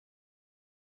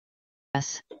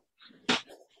Yes.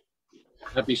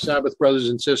 Happy Sabbath, brothers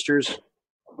and sisters.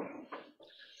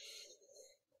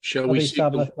 Shall we seek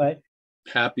Sabbath, mate.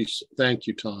 Thank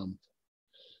you, Tom.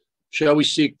 Shall we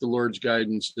seek the Lord's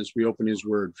guidance as we open his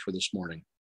word for this morning?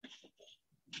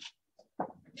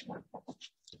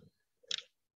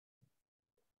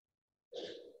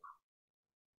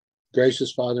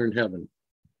 Gracious Father in heaven,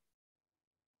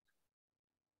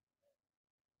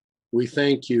 we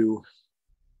thank you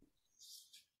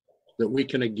that we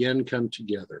can again come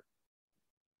together,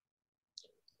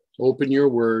 open your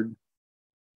word,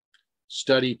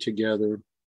 study together,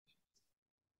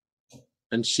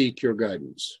 and seek your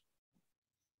guidance.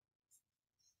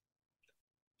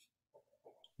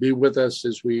 Be with us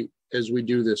as we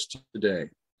do this today.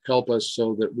 Help us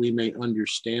so that we may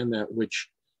understand that which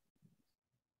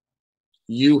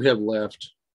you have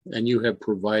left and you have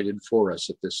provided for us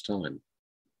at this time.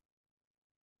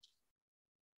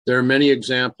 There are many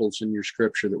examples in your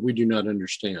scripture that we do not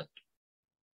understand.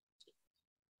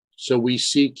 So we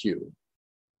seek you.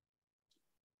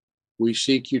 We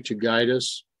seek you to guide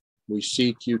us. We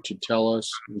seek you to tell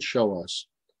us and show us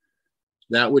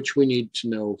that which we need to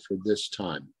know for this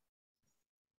time.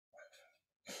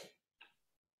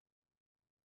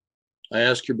 I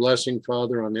ask your blessing,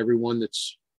 Father, on everyone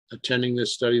that's attending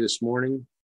this study this morning,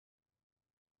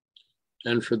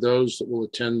 and for those that will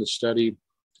attend the study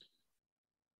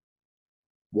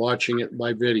watching it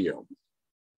by video.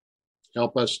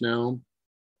 Help us now,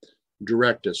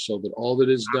 direct us so that all that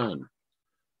is done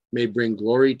may bring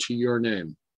glory to your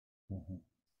name. Mm-hmm.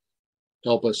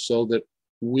 Help us so that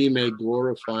we may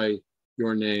glorify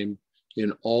your name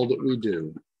in all that we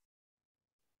do.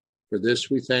 For this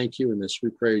we thank you, and this we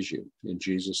praise you. In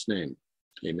Jesus' name,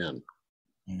 amen.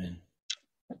 Amen.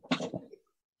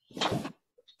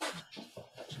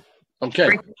 Okay.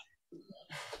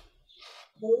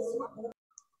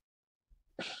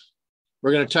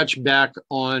 We're going to touch back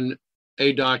on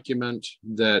a document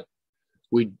that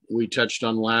we touched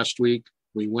on last week.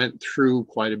 We went through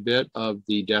quite a bit of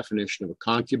the definition of a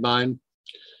concubine.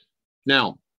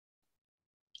 Now,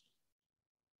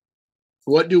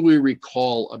 what do we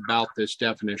recall about this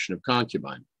definition of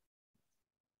concubine?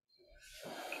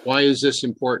 Why is this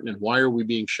important, and why are we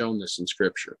being shown this in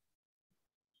Scripture?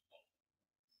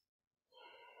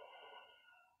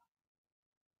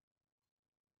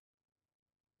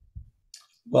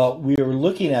 Well, we were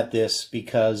looking at this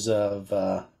because of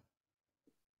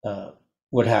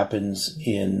what happens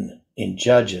in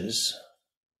Judges,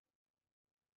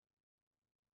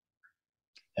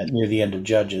 near the end of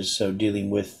Judges, so dealing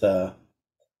with the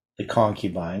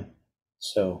concubine.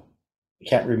 So I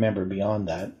can't remember beyond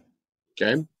that.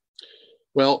 Okay.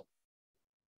 Well,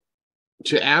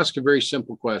 to ask a very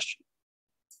simple question,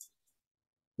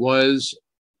 was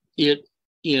it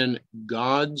in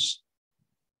God's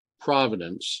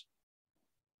providence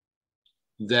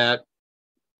that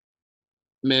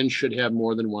men should have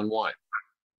more than one wife?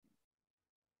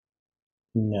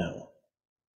 No.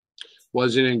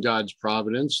 Was it in God's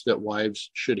providence that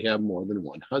wives should have more than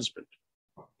one husband?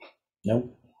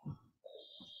 Nope.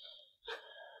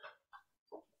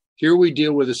 Here we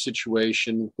deal with a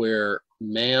situation where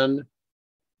man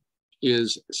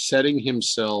is setting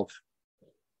himself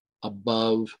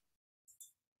above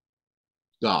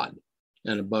God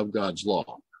and above God's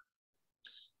law.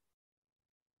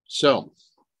 So,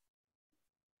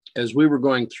 as we were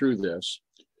going through this,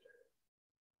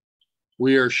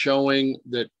 we are showing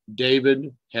that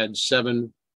David had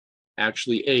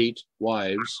 8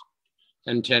 wives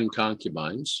and 10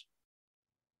 concubines.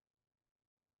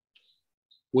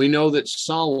 We know that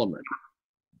Solomon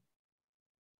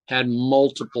had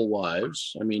multiple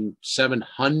wives,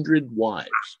 700 wives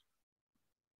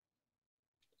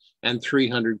and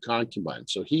 300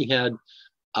 concubines. So he had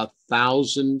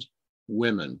 1,000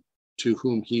 women to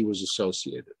whom he was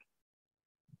associated.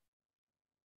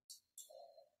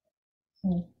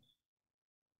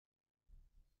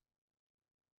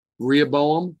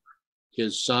 Rehoboam,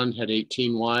 his son, had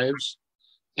 18 wives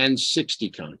and 60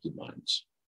 concubines.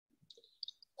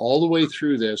 All the way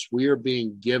through this, we are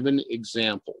being given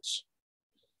examples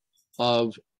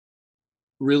of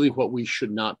really what we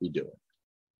should not be doing.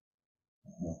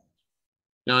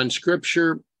 Now, in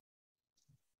Scripture,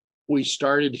 we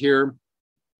started here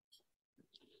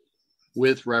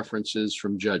with references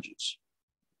from Judges.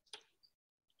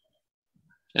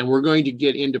 And we're going to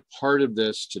get into part of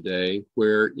this today,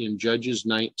 where in Judges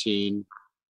 19,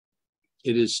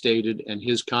 it is stated, "And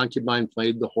his concubine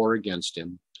played the whore against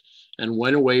him, and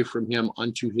went away from him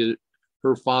unto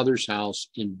her father's house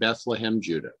in Bethlehem,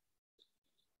 Judah.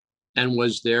 and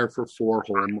was there for 4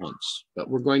 whole months. But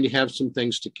we're going to have some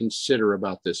things to consider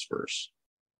about this verse.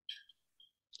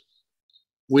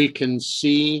 We can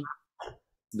see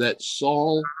that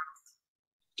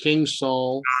King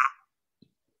Saul,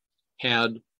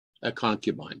 had a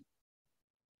concubine.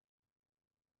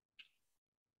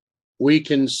 We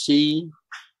can see,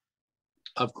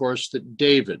 of course, that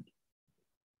David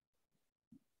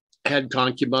had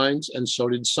concubines, and so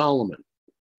did Solomon.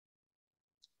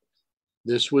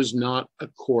 This was not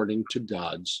according to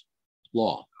God's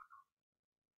law.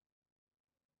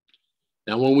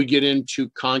 Now, when we get into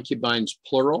concubines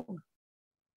plural,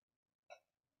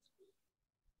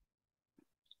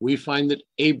 we find that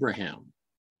Abraham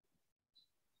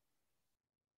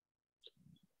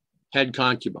had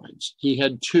concubines. He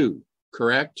had 2,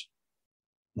 correct?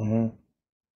 Mm-hmm.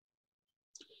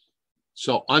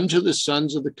 So unto the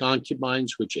sons of the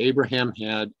concubines which Abraham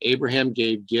had, Abraham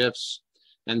gave gifts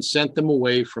and sent them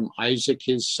away from Isaac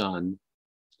his son,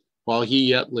 while he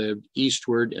yet lived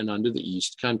eastward and unto the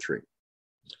east country.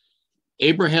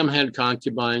 Abraham had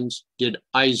concubines. Did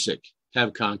Isaac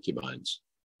have concubines?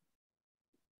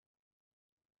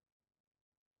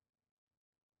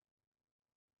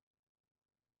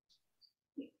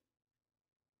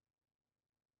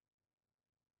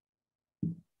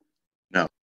 No.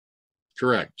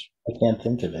 Correct. I can't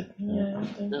think of it. Yeah,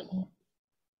 No.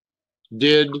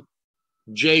 Did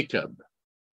Jacob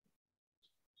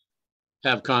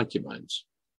have concubines?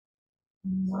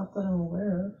 not that I'm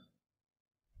aware of.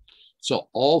 So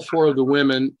all 4 of the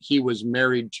women he was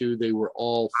married to, they were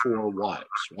all 4 wives,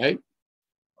 right?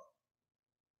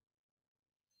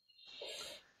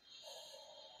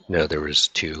 No, there was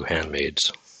 2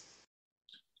 handmaids.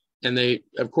 And they,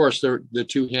 of course, they're the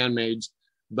 2 handmaids,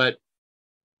 but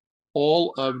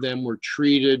all of them were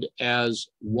treated as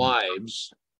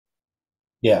wives.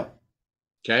 Yeah.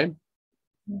 Okay.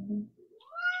 Mm-hmm.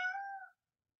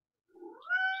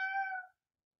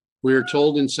 We are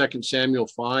told in 2 Samuel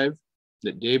 5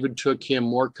 that David took him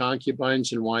more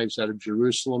concubines and wives out of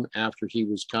Jerusalem after he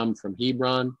was come from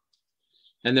Hebron,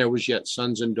 and there was yet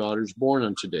sons and daughters born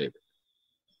unto David.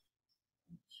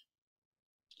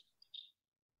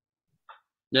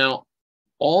 Now,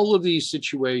 all of these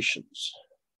situations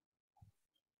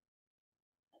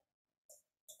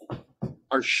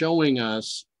are showing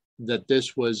us that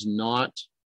this was not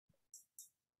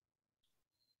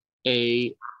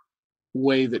a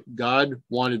way that God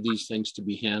wanted these things to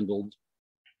be handled.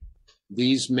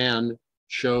 These men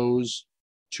chose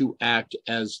to act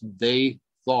as they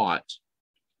thought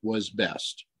was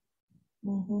best.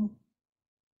 Mm-hmm.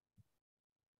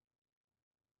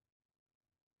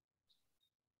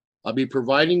 I'll be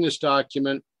providing this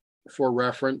document for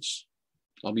reference.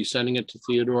 I'll be sending it to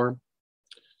Theodore.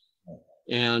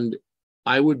 And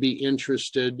I would be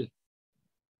interested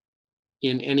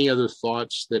in any other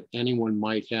thoughts that anyone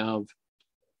might have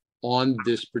on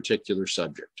this particular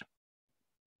subject.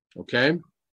 Okay?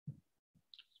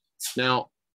 Now,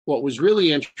 what was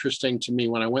really interesting to me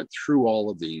when I went through all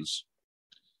of these,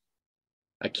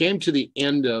 I came to the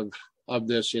end of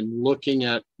this in looking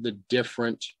at the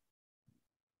different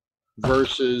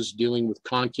verses dealing with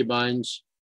concubines.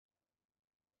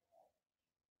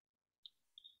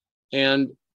 And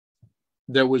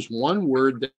there was one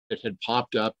word that had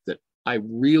popped up that I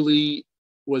really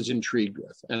was intrigued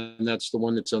with, and that's the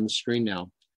one that's on the screen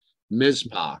now,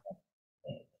 Mizpah,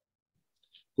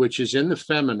 which is in the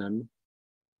feminine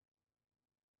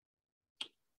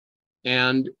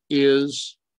and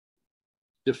is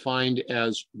defined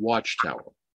as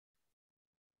watchtower.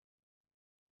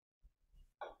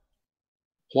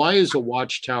 Why is a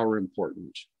watchtower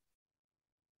important?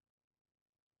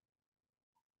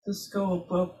 The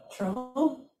scope of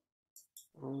trouble.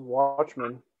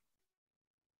 Watchman.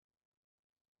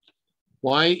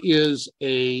 Why is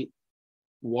a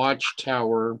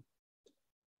watchtower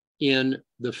in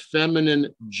the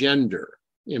feminine gender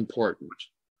important?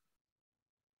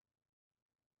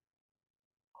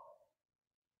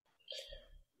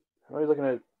 I was looking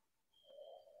at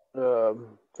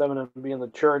feminine being the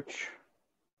church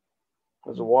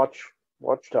as a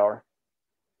watchtower.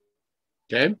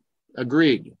 Okay,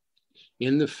 agreed.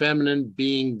 In the feminine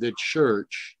being the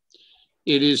church,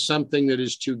 it is something that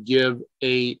is to give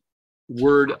a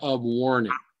word of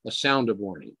warning, a sound of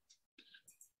warning.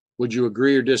 Would you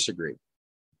agree or disagree?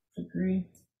 Agree.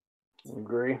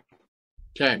 Agree.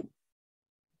 Okay.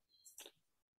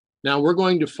 Now we're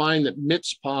going to find that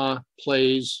Mizpah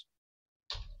plays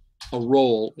a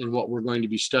role in what we're going to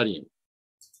be studying.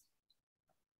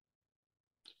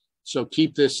 So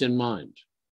keep this in mind.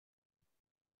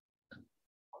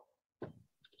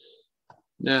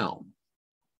 Now,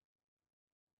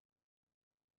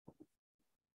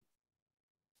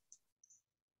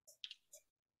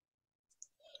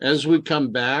 As we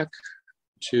come back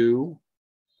to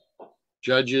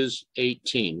Judges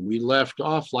 18, we left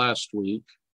off last week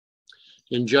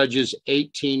in Judges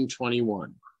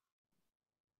 18:21.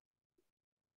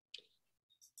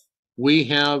 We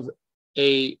have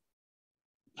a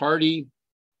party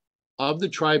of the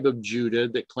tribe of Judah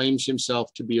that claims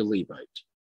himself to be a Levite.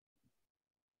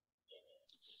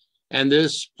 And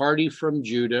this party from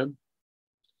Judah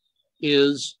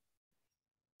is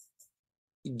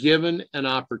given an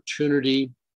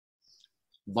opportunity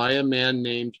by a man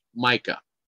named Micah.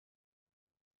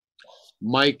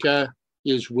 Micah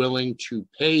is willing to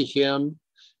pay him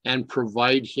and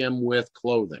provide him with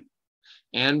clothing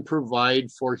and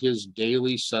provide for his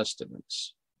daily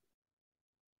sustenance.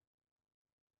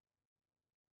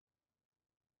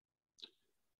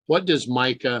 What does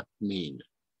Micah mean?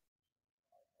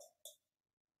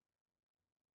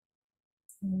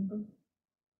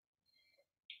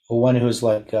 One who is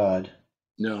like God.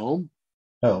 No.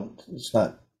 No, it's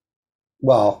not.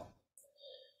 Well,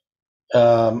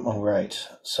 all right.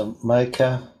 So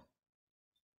Micah.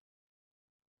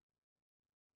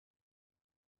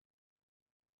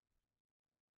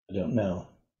 I don't know.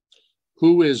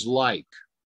 Who is like?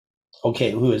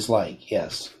 Okay, who is like,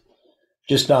 yes.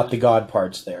 Just not the God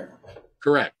parts there.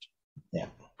 Correct. Yeah.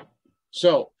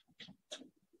 So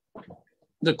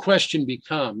the question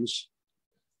becomes,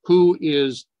 who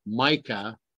is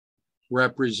Micah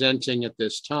representing at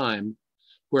this time,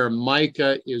 where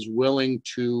Micah is willing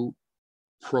to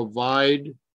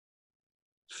provide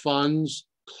funds,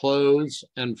 clothes,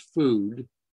 and food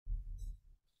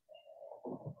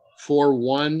for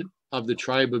one of the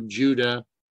tribe of Judah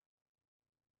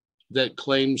that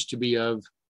claims to be of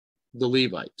the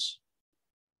Levites?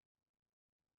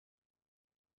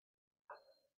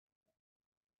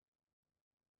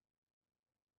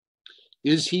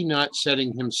 Is he not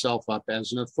setting himself up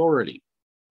as an authority?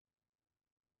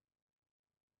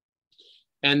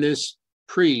 And this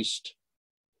priest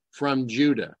from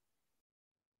Judah,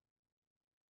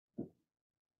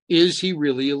 is he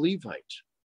really a Levite?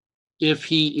 If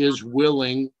he is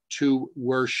willing to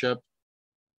worship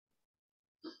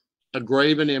a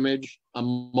graven image, a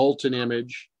molten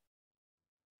image,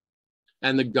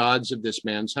 and the gods of this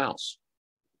man's house,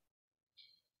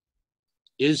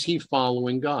 is he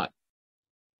following God?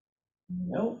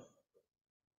 Nope.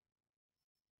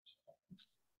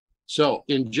 So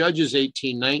in Judges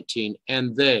 18:19,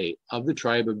 and they of the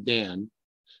tribe of Dan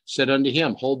said unto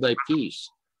him, hold thy peace,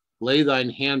 lay thine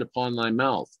hand upon thy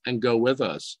mouth, and go with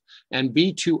us, and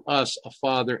be to us a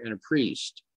father and a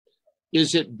priest.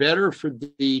 Is it better for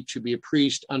thee to be a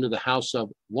priest unto the house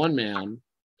of one man,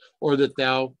 or that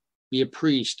thou be a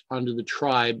priest unto the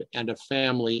tribe and a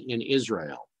family in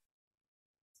Israel?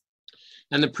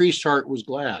 And the priest's heart was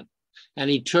glad. And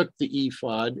he took the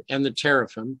ephod and the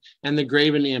teraphim and the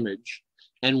graven image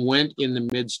and went in the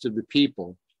midst of the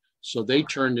people. So they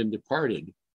turned and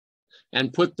departed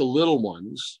and put the little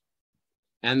ones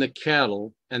and the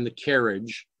cattle and the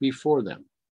carriage before them.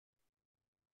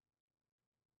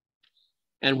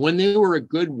 And when they were a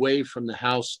good way from the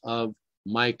house of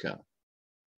Micah,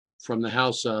 from the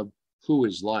house of who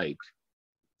is like,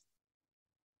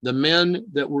 the men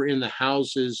that were in the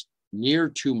houses near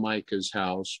to Micah's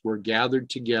house were gathered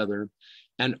together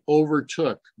and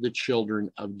overtook the children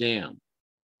of Dan.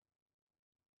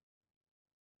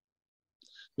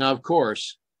 Now, of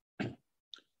course,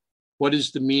 what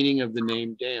is the meaning of the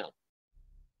name Dan?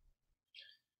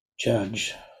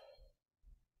 Judge.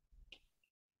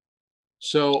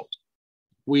 So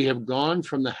we have gone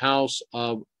from the house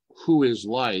of who is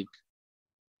like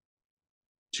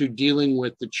to dealing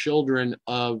with the children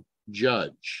of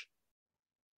Judge.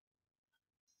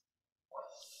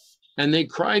 And they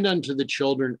cried unto the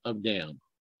children of Dan,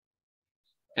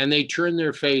 and they turned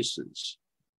their faces,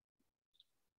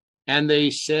 and they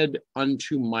said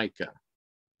unto Micah,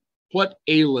 what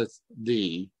aileth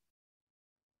thee,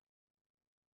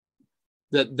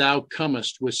 that thou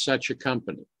comest with such a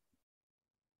company?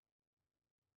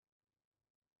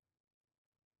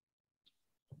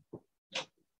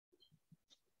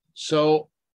 So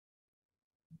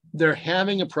they're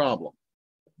having a problem.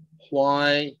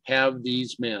 Why have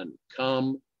these men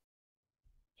come?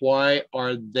 Why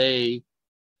are they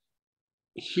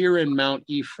here in Mount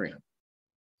Ephraim?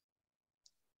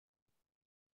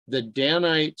 The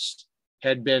Danites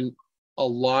had been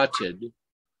allotted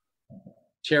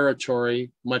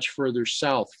territory much further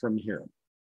south from here,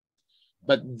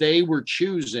 but they were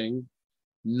choosing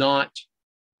not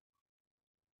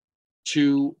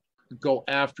to go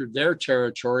after their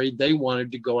territory. They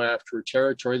wanted to go after a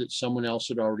territory that someone else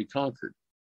had already conquered.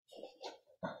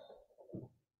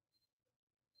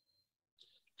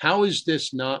 How is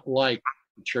this not like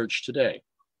the church today?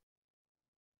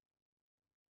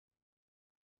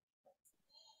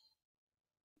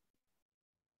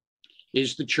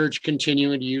 Is the church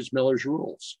continuing to use Miller's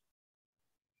rules?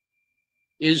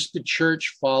 Is the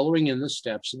church following in the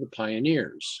steps of the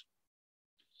pioneers?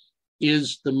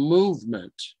 Is the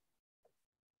movement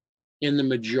in the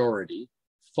majority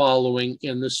following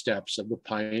in the steps of the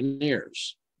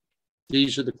pioneers?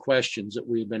 These are the questions that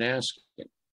we've been asking.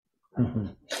 Mm-hmm.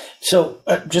 So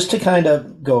just to kind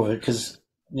of go over it, because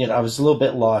I was a little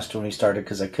bit lost when we started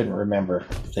because I couldn't remember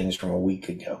things from a week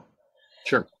ago.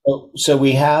 Sure. So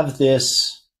we have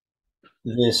this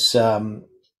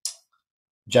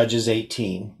Judges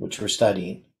 18, which we're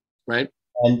studying. Right.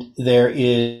 And there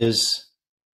is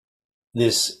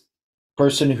this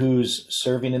person who's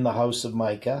serving in the house of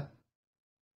Micah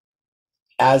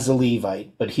as a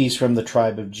Levite, but he's from the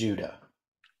tribe of Judah.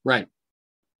 Right.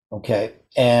 Okay.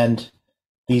 And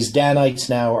these Danites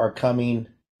now are coming,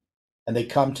 and they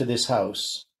come to this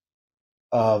house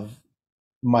of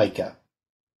Micah.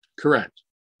 Correct.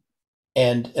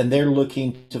 And they're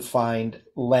looking to find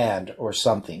land or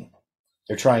something.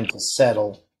 They're trying to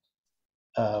settle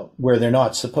where they're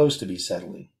not supposed to be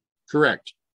settling.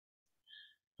 Correct.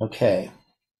 Okay.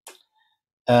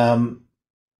 And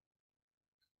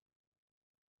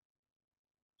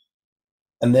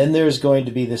then there's going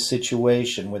to be this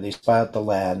situation where they spy out the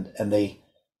land and they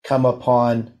come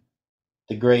upon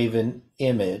the graven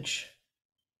image.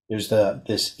 There's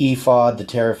this ephod, the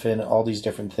teraphim, all these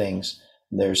different things.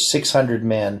 And there's 600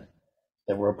 men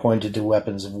that were appointed to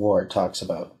weapons of war, it talks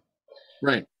about.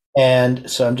 Right. And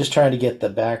so I'm just trying to get the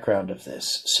background of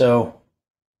this. So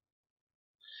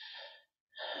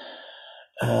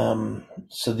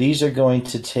these are going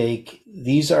to take,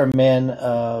 these are men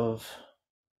of,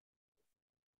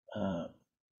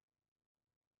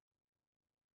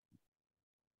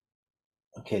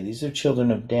 okay, these are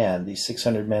children of Dan, these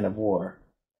 600 men of war.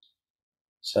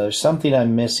 So there's something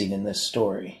I'm missing in this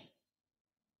story.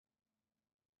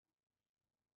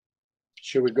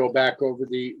 Should we go back over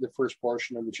the first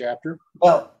portion of the chapter?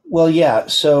 Well, yeah.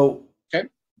 So,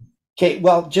 okay.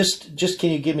 Well, just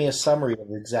can you give me a summary of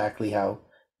exactly how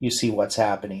you see what's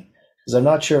happening? Because I'm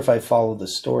not sure if I follow the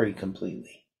story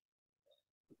completely.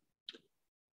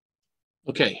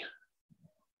 Okay.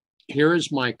 Here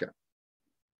is Micah.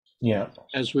 Yeah.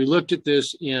 As we looked at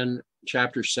this in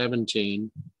chapter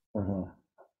 17,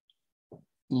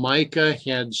 Micah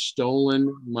had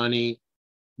stolen money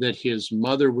that his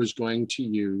mother was going to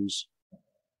use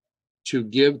to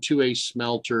give to a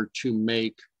smelter to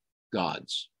make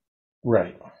gods.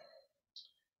 Right.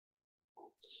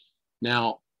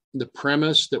 Now, the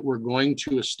premise that we're going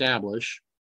to establish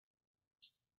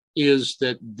is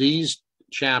that these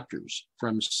chapters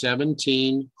from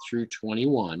 17 through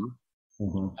 21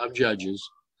 of Judges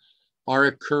are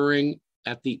occurring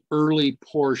at the early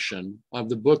portion of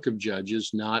the book of Judges,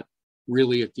 not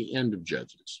really at the end of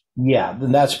Judges. Yeah,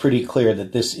 then that's pretty clear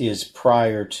that this is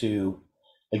prior to,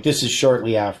 like, this is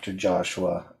shortly after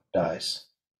Joshua dies.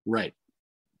 Right.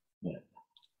 Yeah.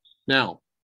 Now,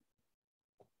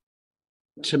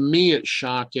 to me, it's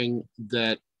shocking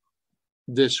that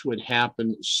this would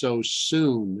happen so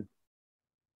soon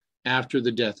after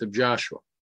the death of Joshua.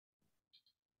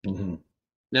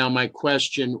 Now, my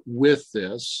question with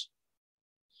this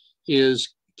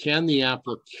is, can the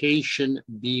application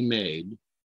be made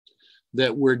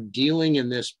that we're dealing in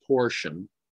this portion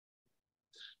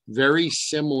very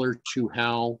similar to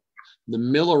how the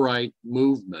Millerite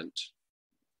movement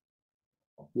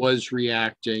was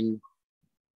reacting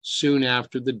soon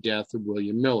after the death of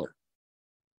William Miller?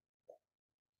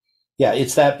 Yeah,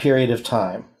 it's that period of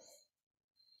time.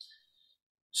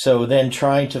 So then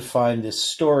trying to find this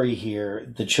story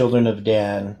here, the children of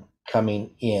Dan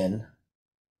coming in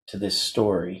to this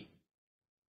story,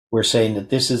 we're saying that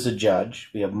this is a judge.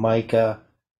 We have Micah,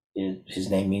 his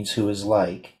name means who is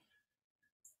like,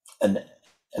 and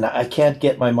I can't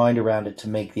get my mind around it to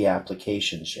make the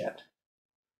applications yet.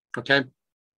 Okay.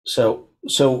 So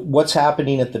what's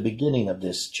happening at the beginning of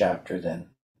this chapter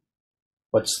then?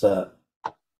 What's the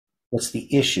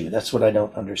issue? That's what I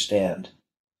don't understand.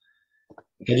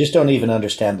 I just don't even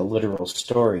understand the literal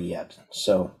story yet.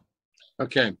 So,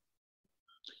 okay.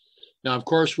 Now, of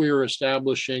course, we are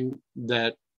establishing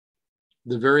that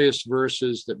the various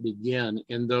verses that begin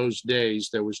in those days,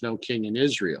 there was no king in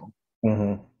Israel.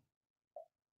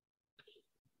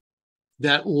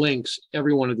 That links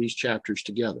every one of these chapters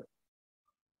together.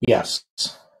 Yes.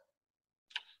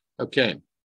 Okay.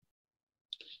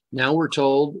 Now we're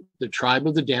told the tribe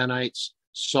of the Danites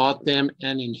sought them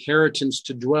an inheritance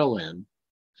to dwell in,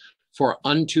 For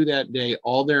unto that day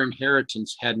all their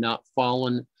inheritance had not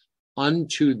fallen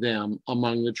unto them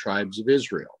among the tribes of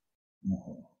Israel.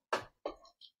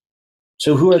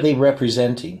 So who are they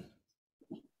representing?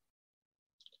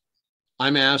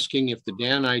 I'm asking if the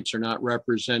Danites are not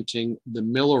representing the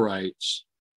Millerites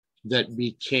that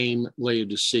became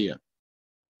Laodicea.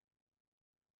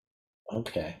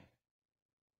 Okay.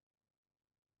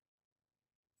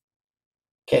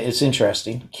 Okay, it's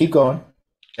interesting. Keep going.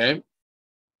 Okay.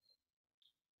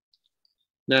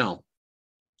 Now,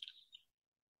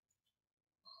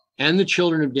 and the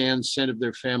children of Dan sent of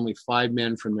their family 5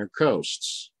 men from their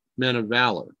coasts, men of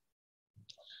valor.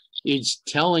 It's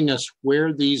telling us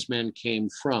where these men came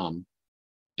from,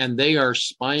 and they are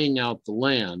spying out the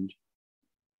land,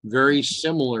 very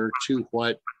similar to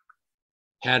what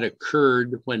had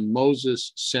occurred when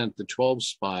Moses sent the 12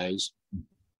 spies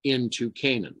into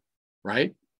Canaan,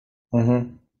 right?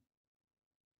 Mm-hmm.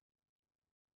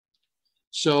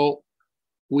 So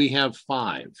we have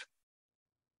 5.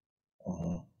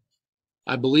 Mm-hmm.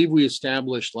 I believe we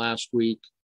established last week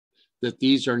that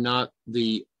these are not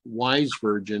the wise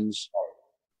virgins,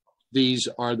 these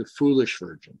are the foolish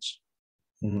virgins.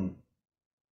 Mm-hmm.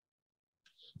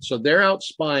 So they're out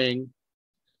spying.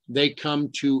 They come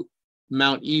to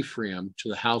Mount Ephraim, to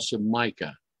the house of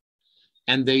Micah,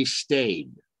 and they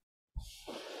stayed.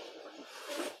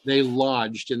 They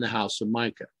lodged in the house of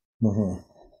Micah. Mm-hmm.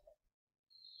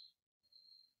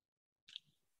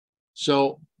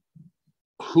 So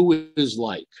who is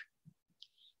like?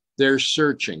 They're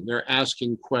searching, they're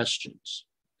asking questions.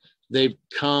 They've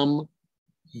come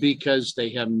because they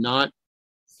have not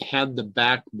had the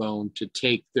backbone to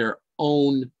take their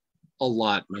own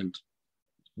allotment.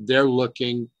 They're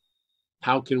looking,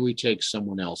 how can we take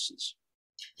someone else's?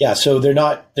 Yeah, so they're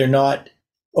not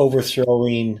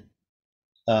overthrowing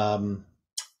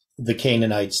the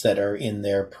Canaanites that are in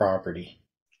their property.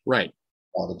 Right.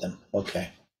 All of them. Okay.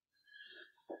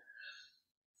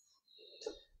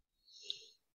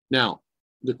 Now,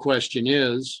 the question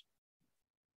is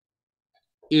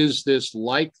this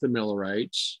like the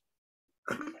Millerites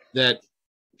that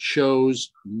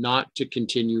chose not to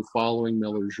continue following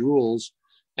Miller's rules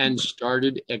and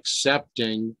started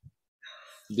accepting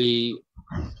the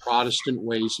Protestant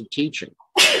ways of teaching?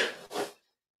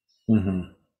 Mm-hmm.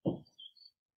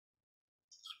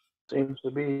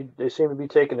 They seem to be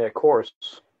taking that course.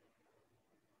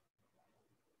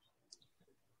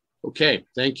 Okay,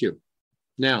 thank you.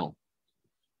 Now,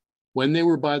 when they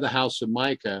were by the house of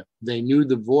Micah, they knew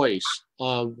the voice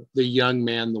of the young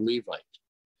man, the Levite.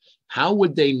 How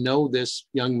would they know this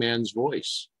young man's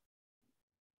voice?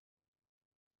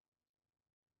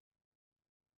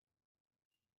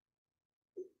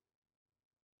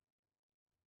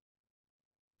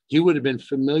 He would have been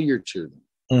familiar to them.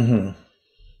 Mm-hmm.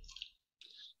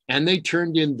 And they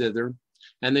turned in thither,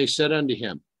 and they said unto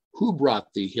him, Who brought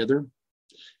thee hither?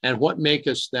 And what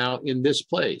makest thou in this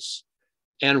place?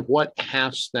 And what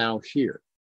hast thou here?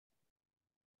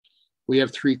 We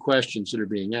have 3 questions that are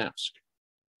being asked.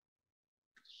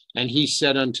 And he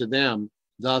said unto them,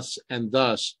 Thus and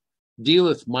thus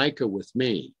dealeth Micah with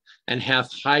me, and hath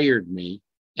hired me,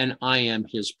 and I am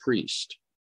his priest.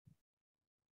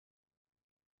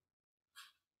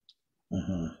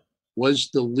 Mm-hmm. Was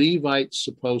the Levite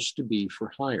supposed to be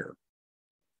for hire?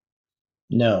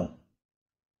 No.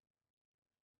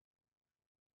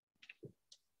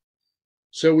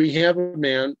 So we have a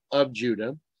man of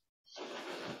Judah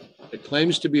that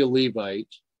claims to be a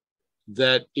Levite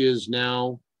that is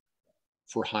now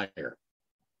for hire.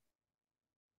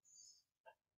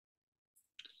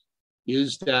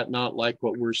 Is that not like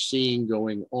what we're seeing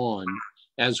going on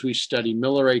as we study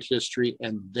Millerite history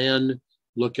and then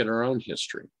look at our own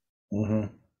history? Mm-hmm.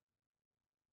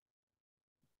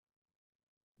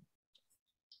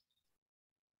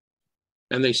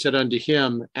 And they said unto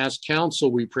him, Ask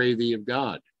counsel, we pray thee, of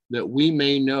God, that we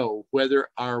may know whether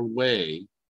our way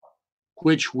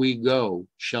which we go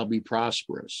shall be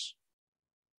prosperous.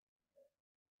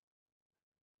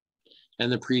 And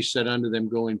the priest said unto them,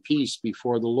 Go in peace,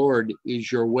 before the Lord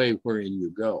is your way wherein you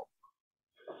go.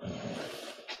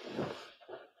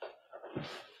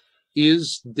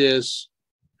 Is this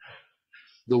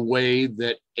the way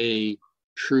that a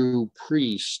true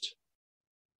priest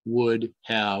would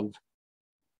have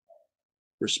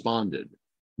responded?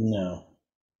 No.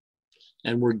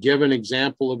 And we're given an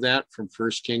example of that from 1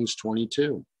 Kings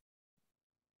 22.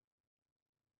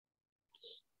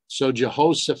 So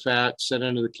Jehoshaphat said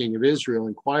unto the king of Israel,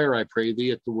 Inquire, I pray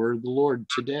thee, at the word of the Lord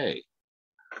today.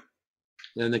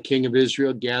 Then the king of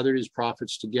Israel gathered his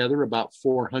prophets together, about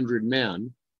 400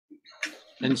 men,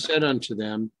 and said unto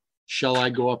them, Shall I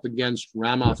go up against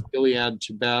Ramoth Gilead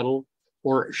to battle,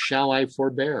 or shall I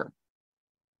forbear?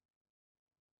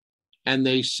 And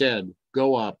they said,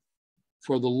 Go up,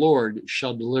 for the Lord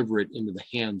shall deliver it into the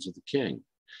hands of the king.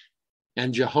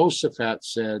 And Jehoshaphat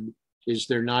said, Is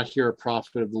there not here a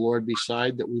prophet of the Lord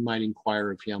beside, that we might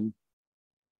inquire of him?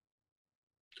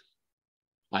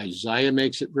 Isaiah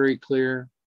makes it very clear,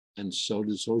 and so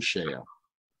does Hosea.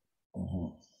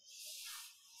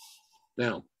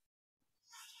 Now,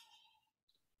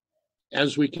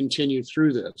 as we continue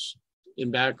through this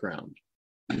in background,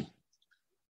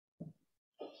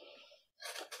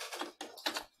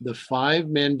 the 5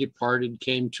 men departed,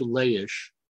 came to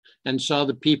Laish, and saw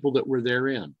the people that were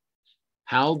therein,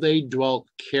 how they dwelt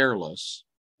careless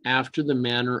after the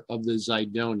manner of the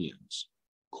Zidonians,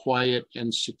 quiet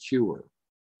and secure.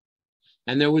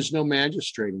 And there was no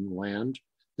magistrate in the land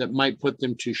that might put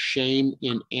them to shame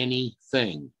in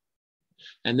anything.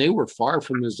 And they were far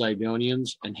from the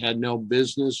Zidonians and had no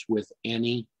business with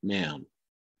any man.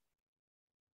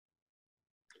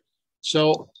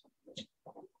 So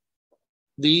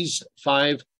these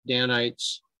 5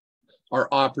 Danites are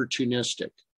opportunistic.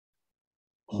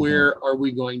 Where are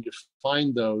we going to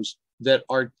find those that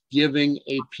are giving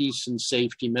a peace and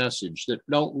safety message, that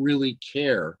don't really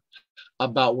care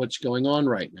about what's going on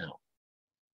right now?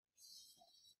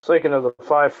 Thinking of the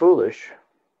 5 foolish.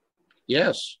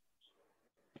 Yes.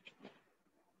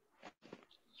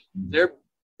 There,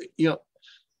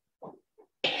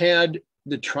 had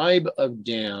the tribe of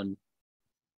Dan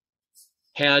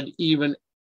had even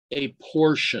a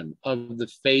portion of the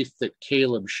faith that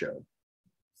Caleb showed,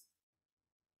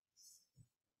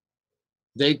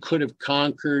 they could have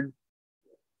conquered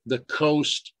the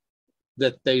coast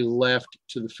that they left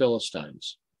to the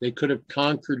Philistines. They could have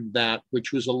conquered that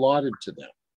which was allotted to them.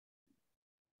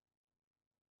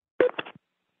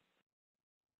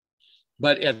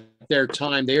 But at their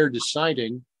time, they are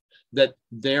deciding that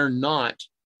they're not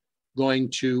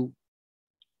going to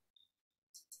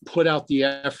put out the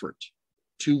effort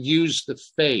to use the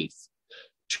faith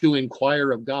to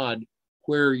inquire of God,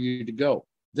 where are you to go?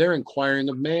 They're inquiring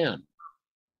of man.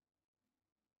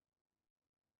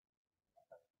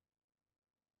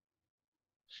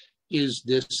 Is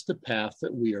this the path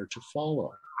that we are to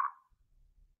follow?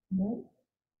 No.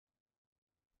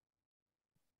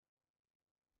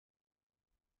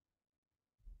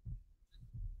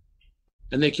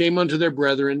 And they came unto their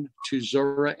brethren, to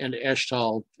Zorah and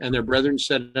Eshtal, and their brethren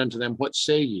said unto them, What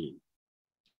say ye?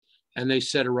 And they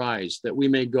said, Arise, that we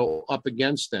may go up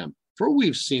against them. For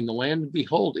we've seen the land, and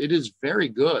behold, it is very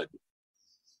good.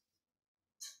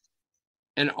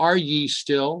 And are ye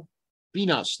still? Be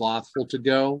not slothful to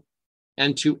go,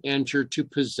 and to enter to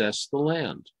possess the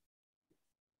land.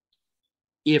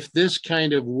 If this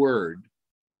kind of word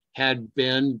had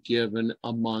been given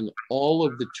among all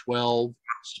of the 12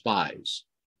 spies,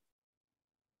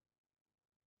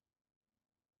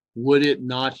 would it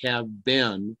not have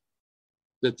been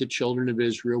that the children of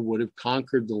Israel would have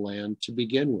conquered the land to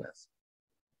begin with?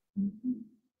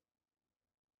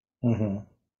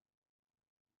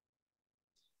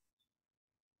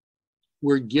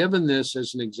 We're given this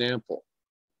as an example.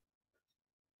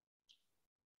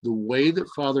 The way that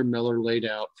Father Miller laid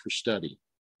out for study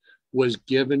was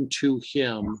given to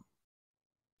him,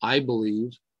 I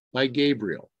believe, by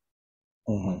Gabriel.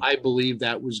 I believe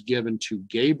that was given to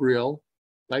Gabriel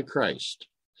by Christ.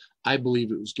 I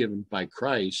believe it was given by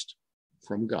Christ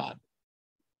from God.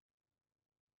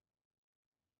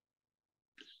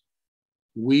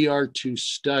 We are to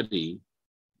study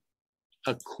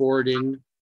according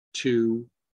to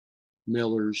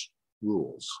Miller's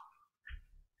rules.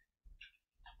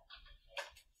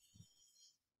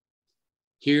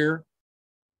 Here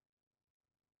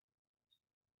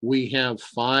we have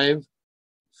 5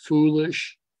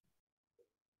 foolish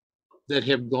that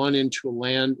have gone into a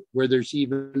land where there's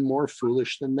even more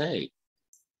foolish than they.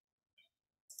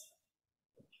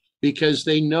 Because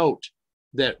they note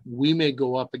that we may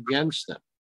go up against them,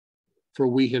 for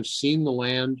we have seen the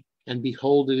land, and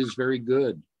behold, it is very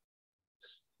good.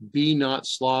 Be not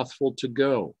slothful to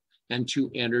go, and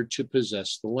to enter to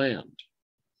possess the land.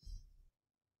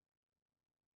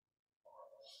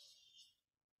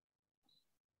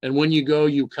 And when you go,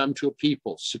 you come to a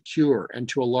people secure and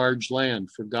to a large land,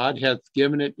 for God hath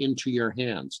given it into your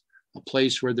hands, a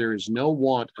place where there is no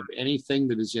want of anything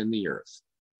that is in the earth.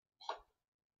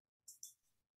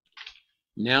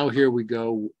 Now here we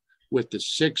go with the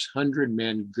 600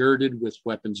 men girded with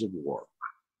weapons of war.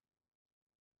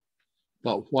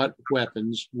 But what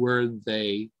weapons were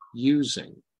they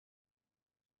using?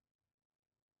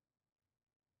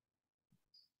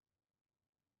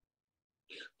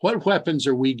 What weapons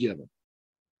are we given?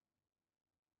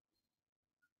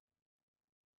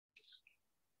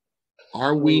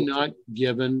 Are we not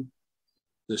given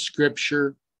the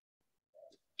scripture?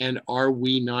 And are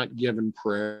we not given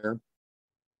prayer?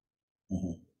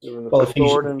 Mm-hmm. Given the Well,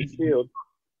 sword and shield.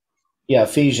 Yeah,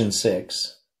 Ephesians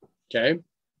 6. Okay.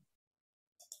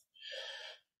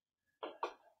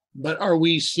 But are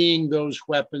we seeing those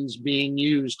weapons being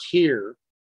used here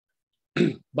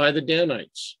by the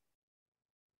Danites?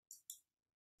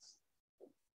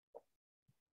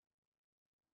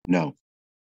 No.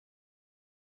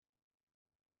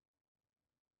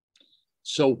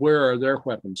 So where are their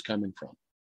weapons coming from?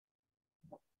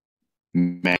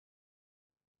 Man.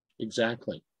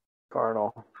 Exactly.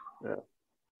 Carnal. Yeah.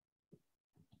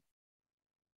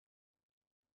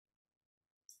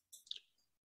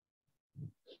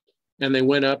 And they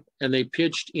went up and they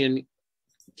pitched in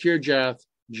Kirjath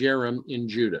Jearim in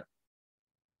Judah,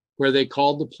 where they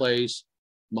called the place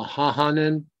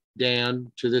Mahahanan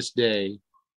Dan to this day.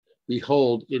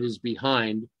 Behold, it is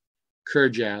behind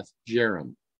Kirjath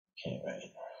Jearim. Okay,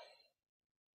 right.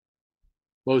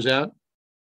 What was that?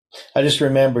 I just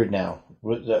remembered now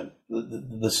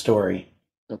the story.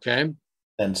 Okay.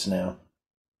 Sense now.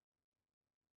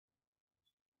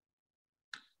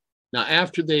 Now,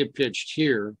 after they had pitched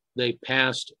here, they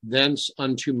passed thence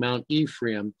unto Mount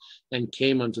Ephraim and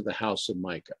came unto the house of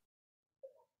Micah.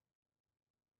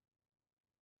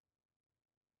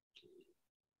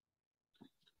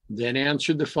 Then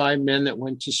answered the 5 men that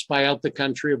went to spy out the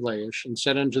country of Laish and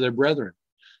said unto their brethren,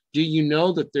 do you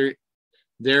know that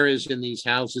there is in these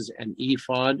houses an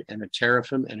ephod and a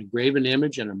teraphim and a graven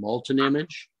image and a molten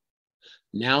image?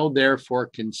 Now therefore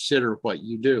consider what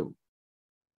you do.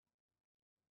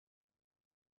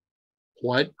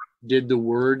 What did the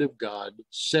word of God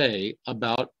say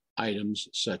about items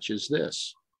such as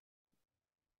this?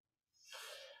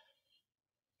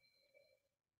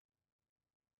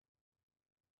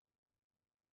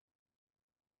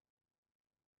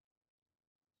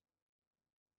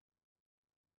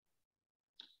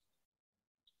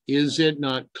 Is it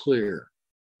not clear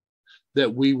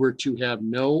that we were to have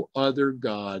no other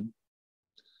God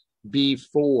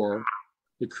before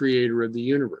the creator of the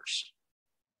universe?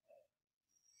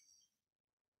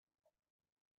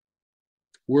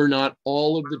 Were not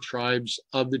all of the tribes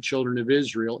of the children of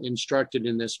Israel instructed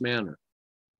in this manner?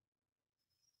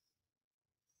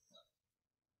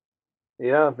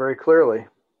 Yeah, very clearly.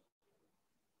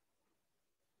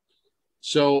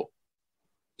 So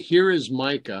here is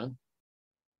Micah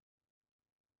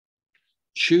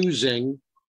choosing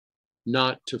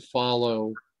not to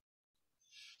follow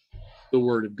the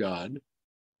word of God.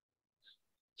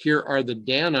 Here are the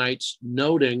Danites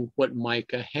noting what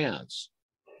Micah has.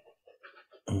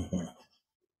 Mm-hmm.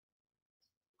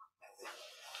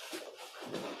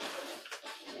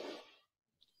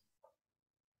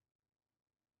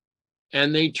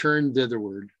 And they turned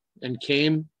thitherward and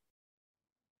came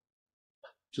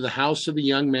to the house of the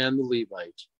young man the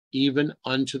Levite, even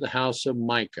unto the house of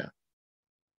Micah,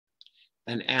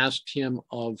 and asked him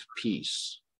of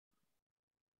peace.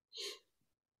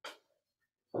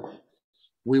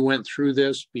 We went through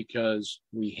this because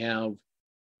we have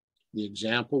the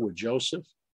example with Joseph,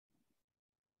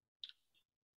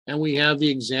 and we have the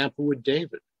example with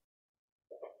David.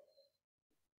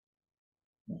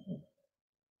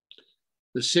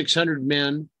 The 600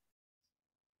 men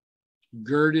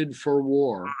girded for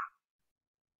war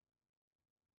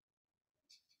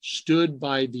stood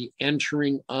by the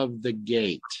entering of the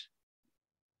gate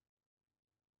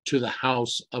to the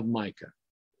house of Micah.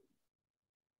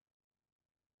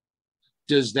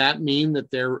 Does that mean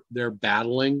that they're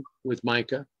battling with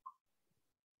Micah?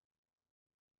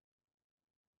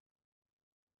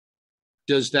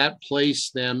 Does that place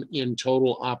them in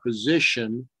total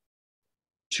opposition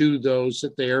to those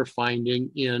that they are finding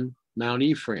in Mount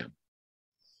Ephraim?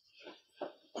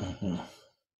 Mm-hmm.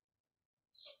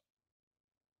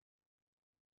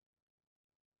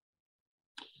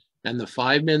 And the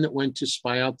 5 men that went to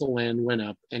spy out the land went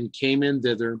up and came in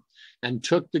thither and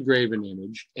took the graven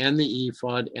image and the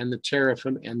ephod and the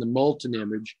teraphim and the molten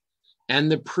image.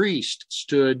 And the priest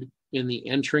stood in the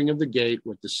entering of the gate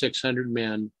with the 600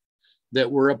 men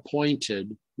that were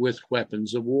appointed with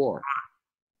weapons of war.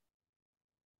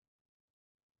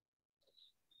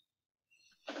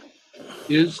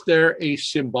 Is there a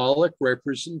symbolic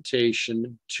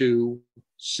representation to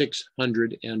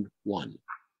 601?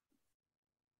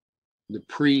 The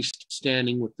priest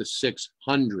standing with the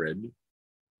 600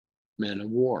 men of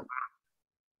war.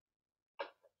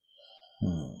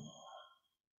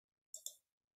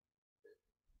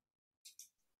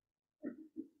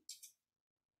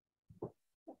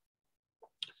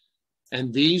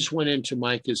 And these went into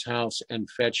Micah's house and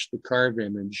fetched the carved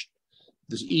image,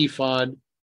 the ephod,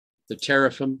 the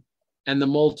teraphim, and the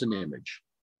molten image.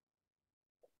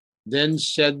 Then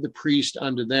said the priest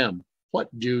unto them, What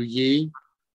do ye?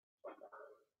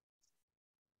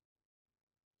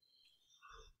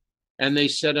 And they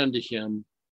said unto him,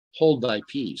 Hold thy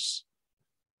peace,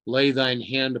 lay thine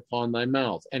hand upon thy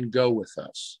mouth, and go with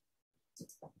us.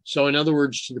 So in other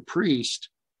words, to the priest,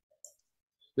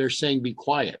 they're saying, be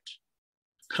quiet,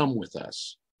 come with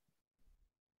us.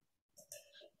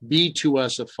 Be to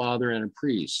us a father and a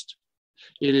priest.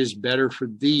 It is better for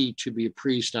thee to be a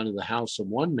priest unto the house of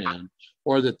one man,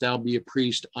 or that thou be a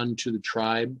priest unto the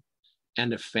tribe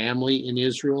and a family in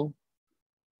Israel.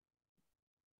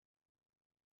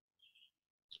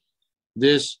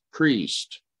 This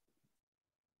priest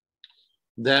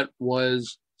that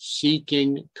was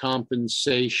seeking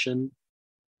compensation,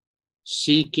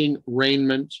 seeking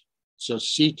raiment, so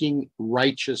seeking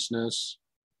righteousness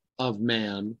of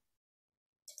man,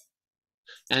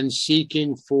 and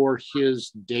seeking for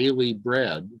his daily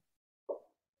bread,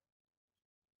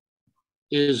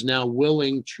 is now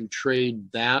willing to trade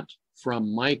that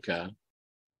from Micah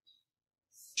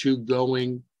to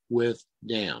going with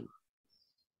Dan.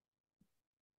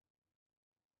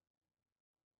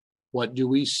 What do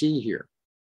we see here?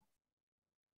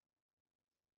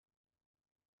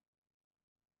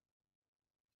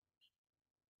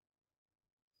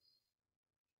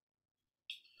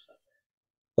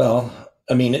 Well,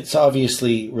 I mean, it's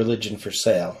obviously religion for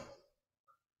sale.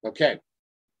 Okay.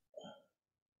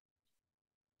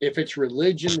 If it's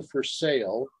religion for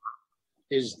sale,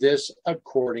 is this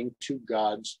according to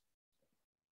God's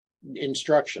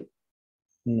instruction?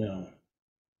 No.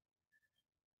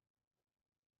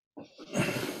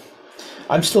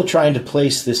 I'm still trying to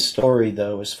place this story,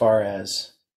 though, as far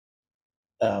as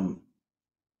so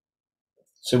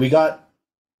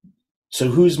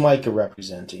who's Micah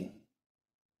representing?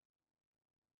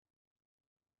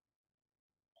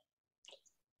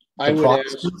 I would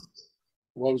ask,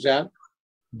 what was that?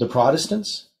 The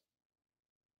Protestants?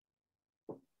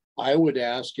 I would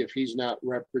ask if he's not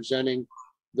representing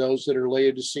those that are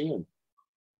Laodicean.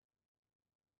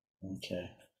 Okay.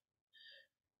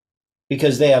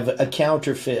 Because they have a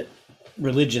counterfeit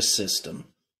religious system.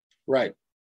 Right.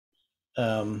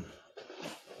 To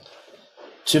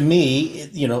me,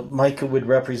 Micah would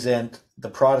represent the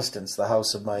Protestants, the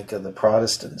house of Micah, the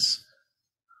Protestants.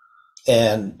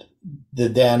 And the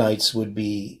Danites would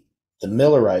be the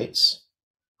Millerites,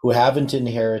 who haven't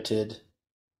inherited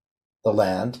the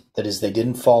land. That is, they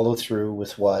didn't follow through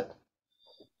with what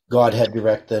God had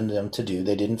directed them to do.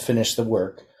 They didn't finish the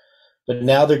work. But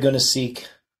now they're going to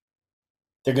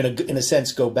in a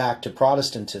sense, go back to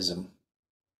Protestantism,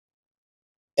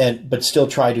 but still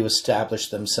try to establish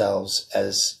themselves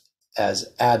as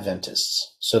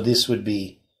Adventists. So this would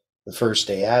be the First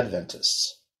Day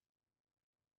Adventists.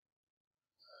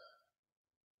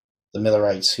 The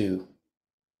Millerites who,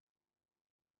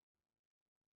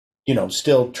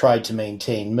 still tried to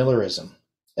maintain Millerism.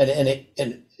 And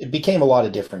it became a lot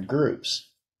of different groups.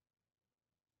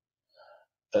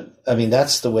 But, I mean,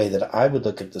 that's the way that I would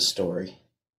look at the story.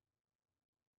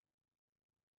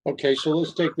 Okay, so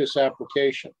let's take this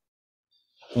application.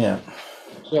 Yeah.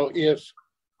 So if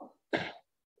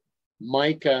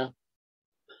Micah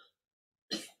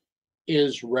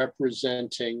is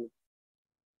representing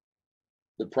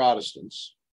the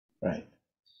Protestants. Right.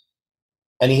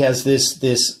 And he has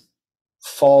this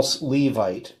false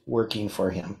Levite working for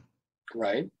him.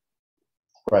 Right.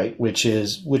 Right, which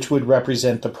would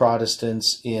represent the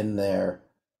Protestants in their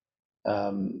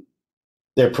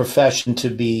profession to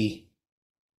be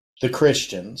the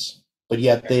Christians, but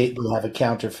yet they have a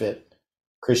counterfeit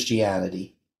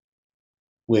Christianity,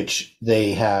 which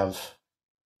they have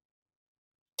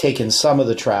taken some of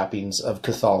the trappings of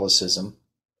Catholicism,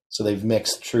 so they've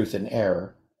mixed truth and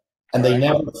error, and they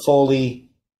now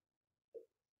fully.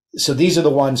 So these are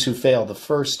the ones who failed the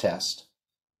first test.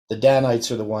 The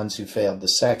Danites are the ones who failed the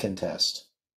second test.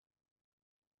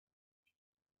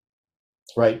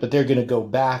 Right, but they're going to go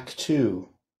back to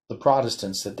the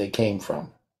Protestants that they came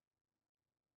from.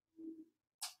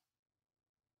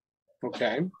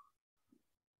 Okay.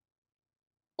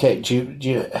 Okay, do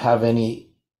you have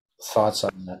any thoughts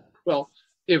on that? Well,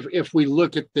 if we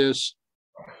look at this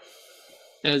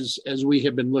as we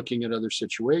have been looking at other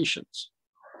situations,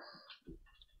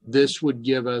 this would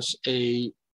give us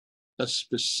a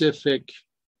specific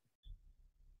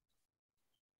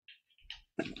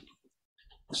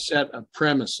set of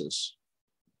premises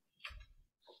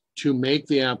to make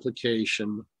the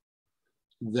application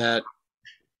that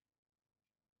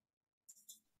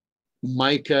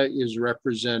Micah is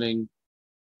representing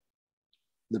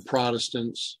the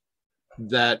Protestants,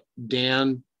 that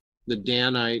Dan, the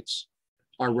Danites,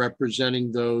 are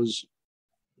representing those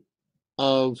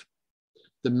of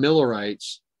the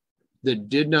Millerites that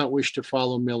did not wish to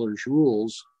follow Miller's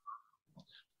rules,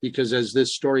 because as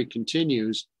this story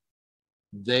continues,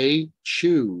 they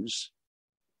choose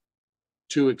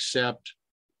to accept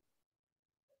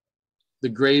the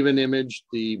graven image,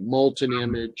 the molten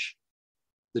image,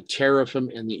 the teraphim,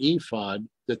 and the ephod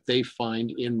that they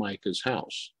find in Micah's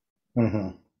house. Mm-hmm.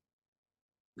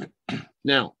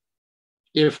 Now,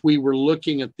 if we were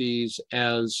looking at these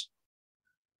as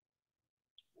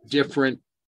different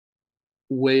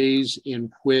ways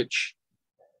in which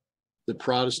the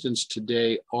Protestants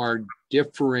today are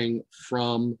differing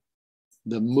from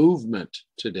the movement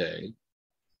today,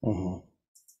 Mm-hmm.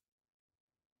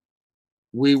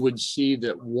 we would see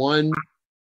that one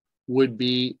would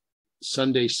be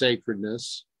Sunday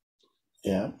sacredness,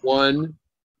 Yeah. one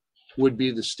would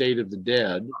be the state of the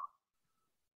dead,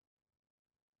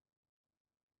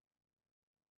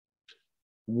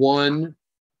 one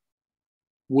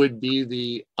would be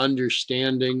the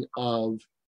understanding of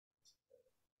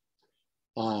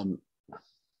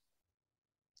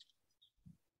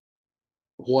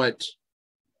what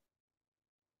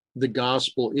the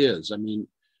gospel is. I mean,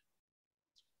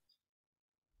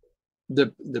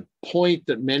 the point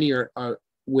that many are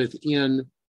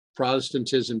within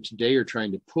Protestantism today are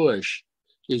trying to push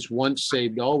is once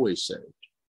saved, always saved.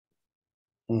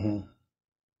 Mm-hmm.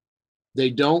 They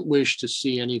don't wish to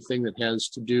see anything that has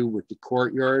to do with the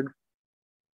courtyard,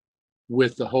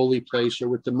 with the holy place, or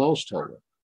with the most holy.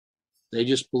 They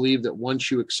just believe that once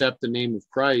you accept the name of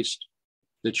Christ,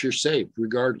 that you're saved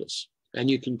regardless. And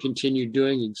you can continue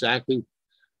doing exactly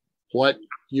what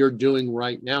you're doing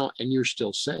right now, and you're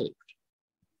still saved.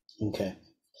 Okay.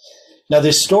 Now,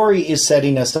 this story is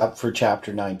setting us up for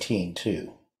chapter 19,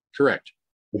 too. Correct.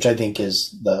 Which I think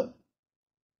is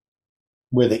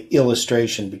where the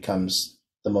illustration becomes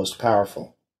the most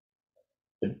powerful.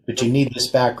 But you need this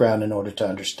background in order to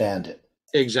understand it.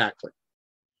 Exactly.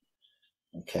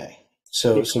 Okay.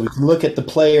 So we can look at the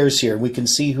players here. We can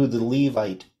see who the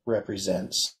Levite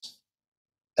represents,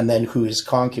 and then who his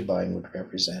concubine would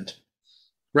represent.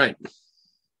 Right.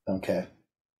 Okay.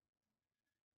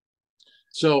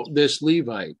 So this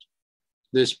Levite,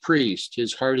 this priest,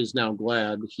 his heart is now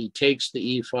glad. He takes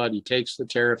the ephod, he takes the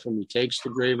teraphim, he takes the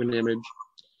graven image,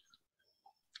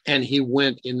 and he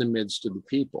went in the midst of the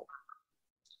people.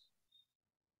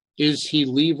 Is he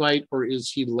Levite or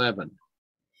is he Levin?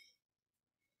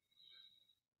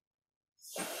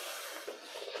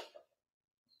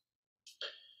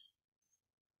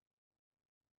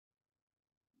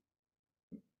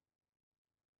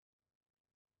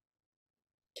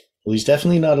 Well, he's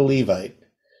definitely not a Levite.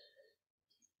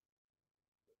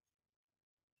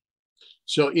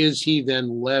 So is he then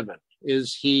Levin?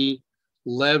 Is he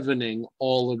leavening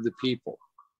all of the people?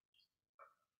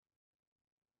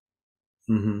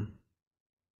 Mm-hmm.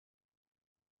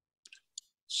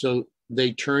 So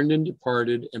they turned and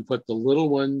departed and put the little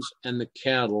ones and the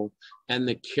cattle and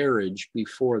the carriage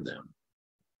before them.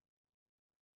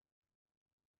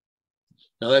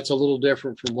 Now that's a little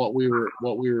different from what we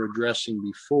were addressing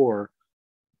before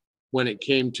when it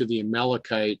came to the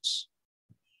Amalekites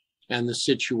and the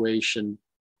situation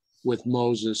with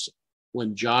Moses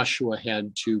when Joshua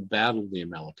had to battle the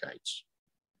Amalekites.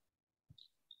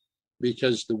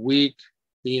 Because the weak,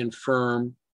 the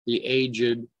infirm, the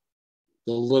aged,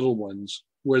 the little ones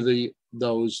were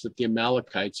those that the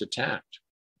Amalekites attacked.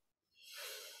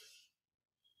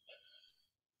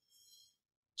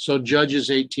 So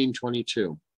Judges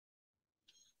 18:22.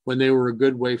 When they were a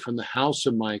good way from the house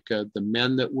of Micah, the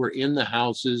men that were in the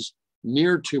houses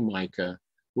near to Micah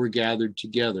were gathered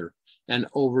together and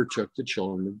overtook the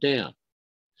children of Dan.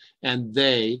 And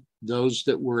they, those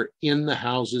that were in the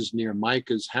houses near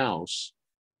Micah's house,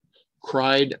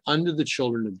 cried unto the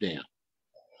children of Dan.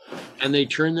 And they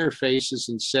turned their faces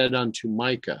and said unto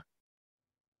Micah,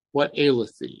 What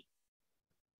aileth thee,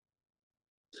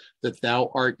 that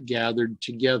thou art gathered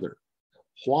together?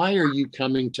 Why are you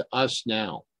coming to us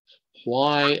now?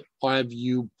 Why have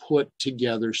you put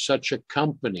together such a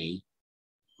company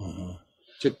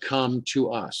to come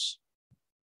to us?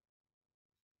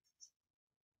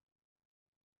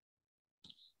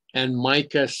 And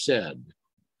Micah said,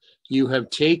 You have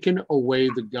taken away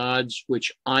the gods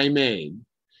which I made,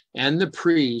 and the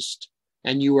priest,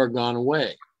 and you are gone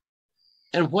away.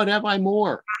 And what have I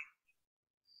more?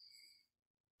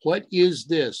 What is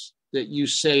this that you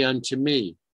say unto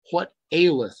me? What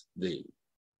aileth thee?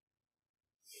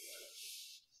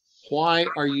 Why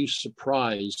are you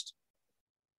surprised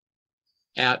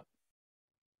at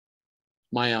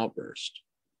my outburst?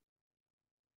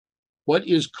 What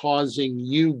is causing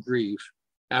you grief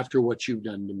after what you've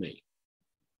done to me?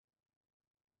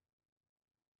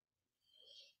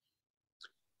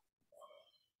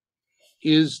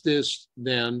 Is this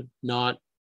then not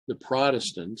the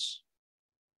Protestants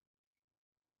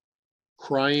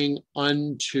crying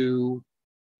unto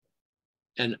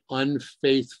an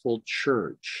unfaithful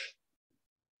church?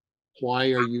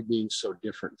 Why are you being so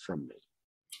different from me?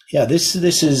 Yeah, this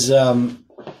is the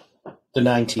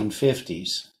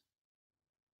 1950s.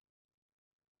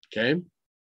 Okay.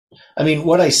 I mean,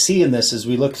 what I see in this as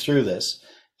we look through this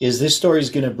story is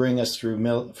going to bring us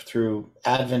through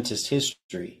Adventist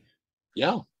history.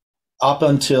 Yeah. Up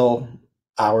until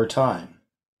our time.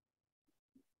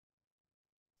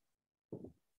 A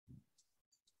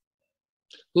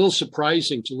little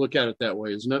surprising to look at it that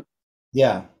way, isn't it?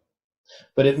 Yeah.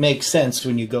 But it makes sense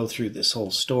when you go through this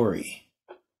whole story.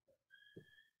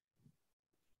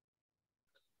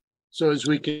 So as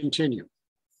we continue.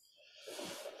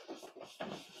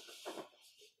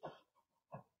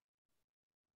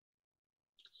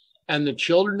 And the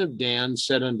children of Dan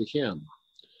said unto him,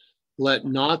 let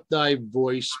not thy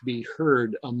voice be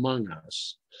heard among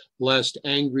us, lest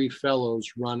angry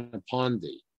fellows run upon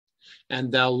thee,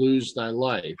 and thou lose thy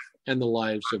life and the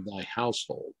lives of thy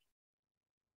household.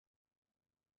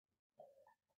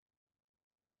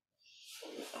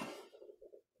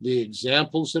 The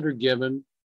examples that are given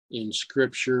in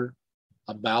Scripture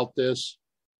about this,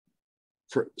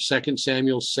 for 2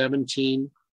 Samuel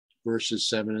 17, verses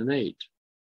 7 and 8.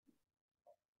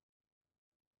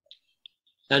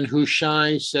 And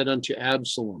Hushai said unto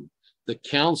Absalom, the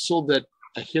counsel that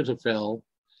Ahithophel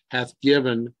hath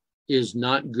given is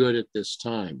not good at this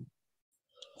time.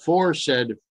 For,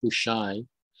 said Hushai,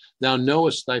 thou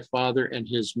knowest thy father and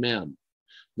his men,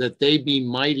 that they be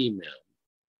mighty men,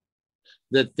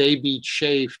 that they be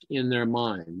chafed in their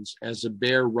minds, as a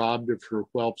bear robbed of her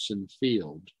whelps in the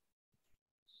field.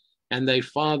 And thy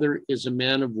father is a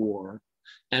man of war,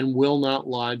 and will not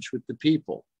lodge with the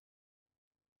people.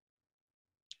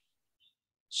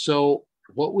 So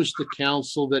what was the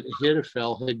counsel that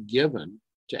Ahithophel had given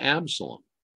to Absalom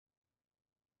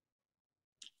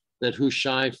that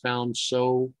Hushai found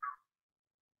so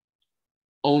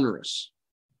onerous?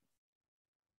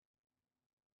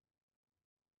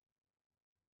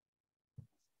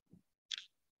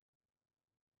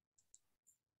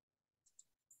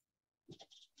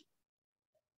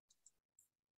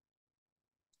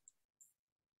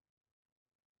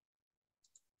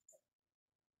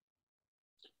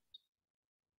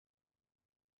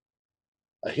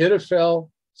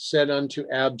 Ahithophel said unto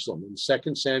Absalom in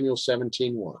 2 Samuel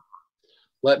 17:1,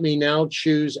 let me now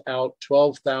choose out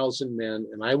 12,000 men,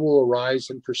 and I will arise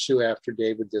and pursue after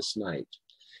David this night.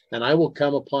 And I will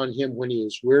come upon him when he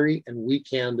is weary and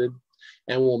weak-handed,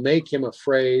 and will make him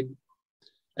afraid,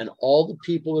 and all the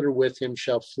people that are with him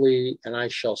shall flee, and I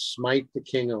shall smite the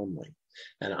king only.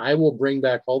 And I will bring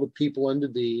back all the people unto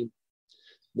thee.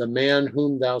 The man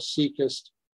whom thou seekest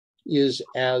is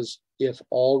as if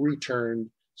all returned,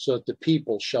 so that the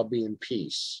people shall be in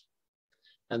peace.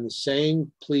 And the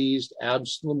saying pleased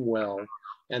Absalom well,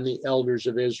 and the elders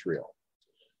of Israel.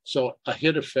 So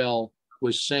Ahithophel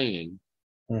was saying,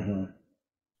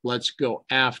 let's go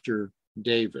after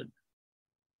David.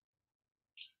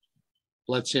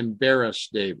 Let's embarrass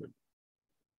David.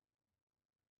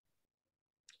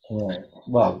 Right.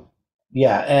 Well,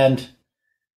 yeah, and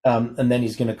then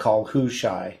he's going to call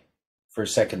Hushai for a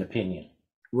second opinion.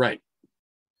 Right.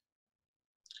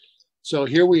 So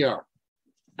here we are.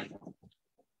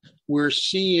 We're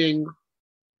seeing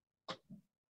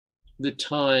the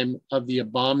time of the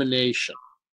abomination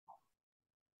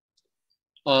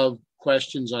of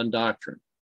questions on doctrine.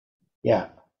 Yeah.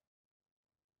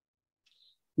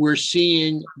 We're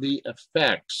seeing the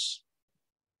effects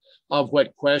of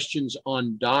what questions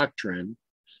on doctrine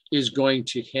is going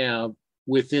to have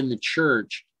within the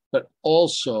church, but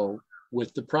also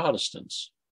with the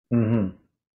Protestants. Mm-hmm.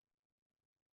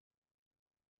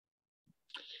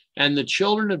 And the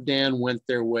children of Dan went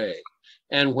their way.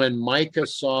 And when Micah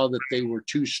saw that they were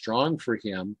too strong for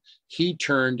him, he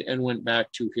turned and went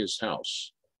back to his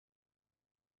house.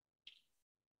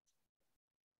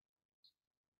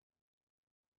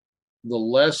 The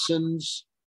lessons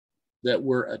that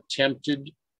were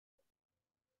attempted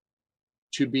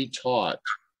to be taught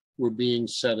were being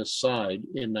set aside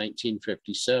in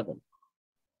 1957.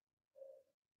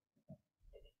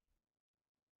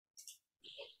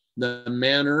 The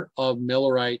manner of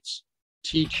Millerites'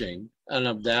 teaching and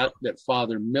of that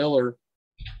Father Miller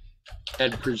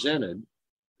had presented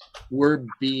were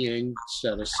being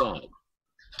set aside.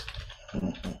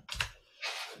 Mhm.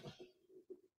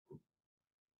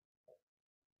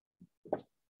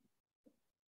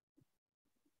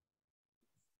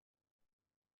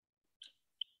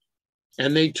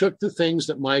 And they took the things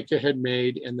that Micah had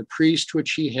made, and the priest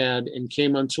which he had, and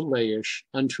came unto Laish,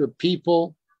 unto a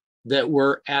people that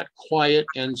were at quiet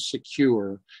and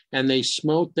secure, and they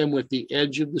smote them with the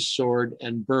edge of the sword,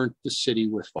 and burnt the city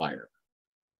with fire.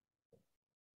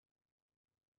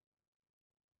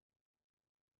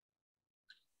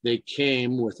 They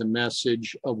came with a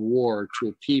message of war to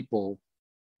a people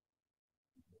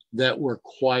that were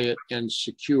quiet and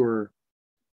secure,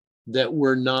 that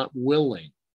were not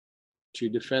willing to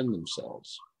defend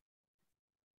themselves.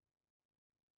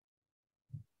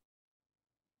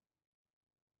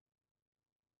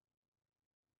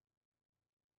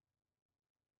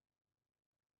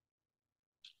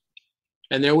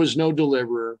 And there was no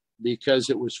deliverer, because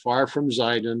it was far from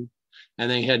Zidon,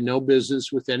 and they had no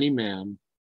business with any man.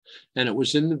 And it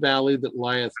was in the valley that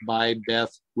lieth by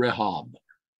Beth Rehob.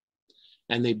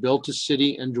 And they built a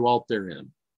city and dwelt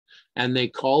therein. And they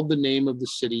called the name of the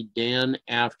city Dan,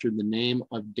 after the name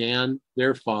of Dan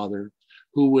their father,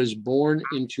 who was born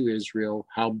into Israel.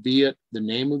 Howbeit the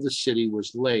name of the city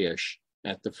was Laish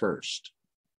at the first.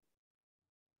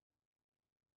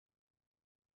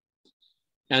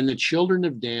 And the children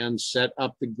of Dan set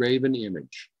up the graven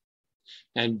image.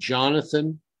 And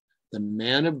Jonathan, the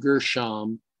man of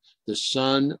Gershom, the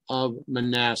son of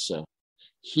Manasseh,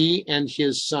 he and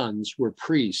his sons were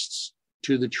priests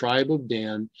to the tribe of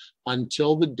Dan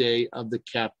until the day of the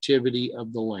captivity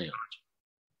of the land.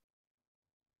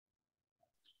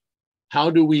 How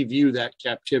do we view that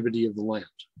captivity of the land?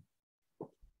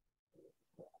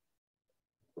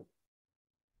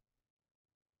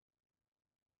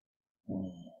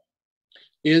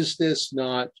 Is this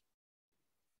not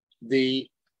the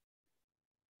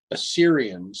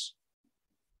Assyrians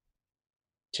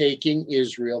taking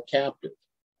Israel captive?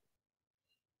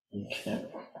 Okay.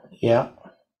 Yeah.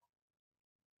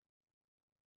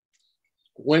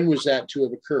 When was that to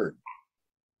have occurred?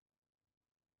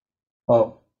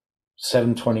 Well,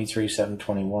 723,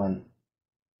 721.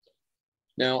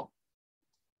 Now,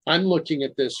 I'm looking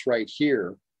at this right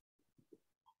here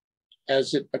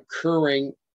as it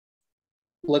occurring,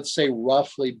 let's say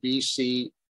roughly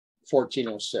BC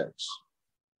 1406.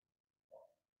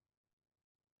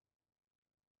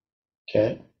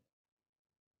 Okay.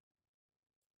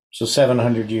 So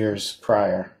 700 years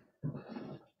prior.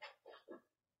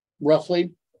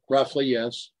 Roughly,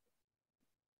 yes.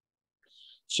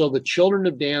 So the children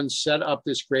of Dan set up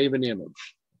this graven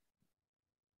image,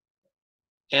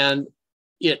 and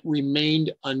it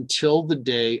remained until the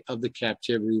day of the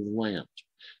captivity of the land.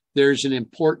 There's an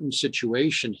important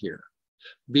situation here,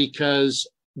 because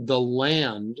the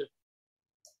land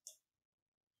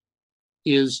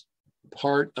is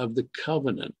part of the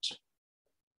covenant.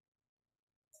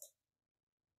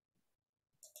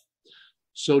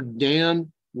 So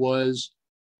Dan was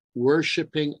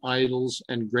worshiping idols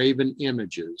and graven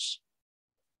images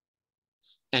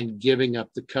and giving up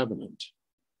the covenant.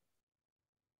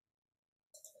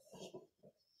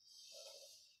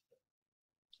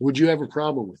 Would you have a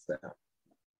problem with that?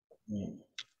 Mm.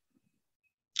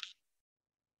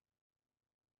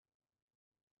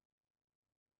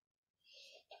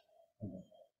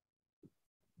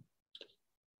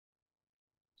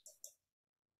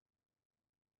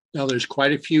 Now, there's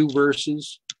quite a few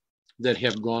verses that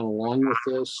have gone along with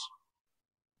this.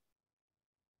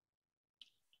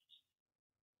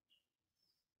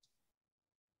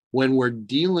 When we're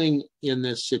dealing in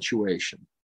this situation,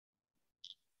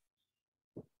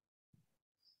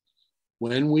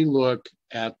 when we look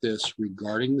at this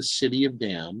regarding the city of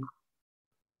Dan,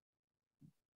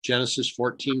 Genesis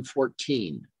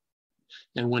 14:14,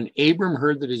 and when Abram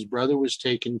heard that his brother was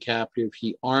taken captive,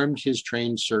 he armed his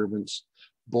trained servants,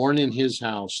 born in his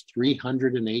house,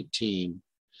 318,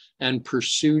 and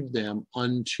pursued them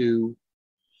unto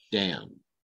Dan.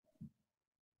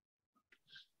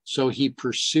 So he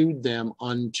pursued them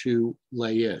unto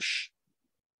Laish,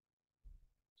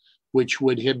 which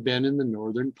would have been in the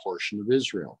northern portion of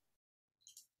Israel.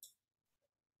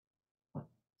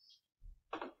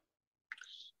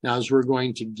 Now, as we're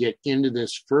going to get into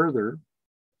this further,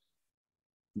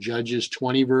 Judges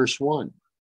 20, verse 1.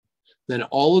 Then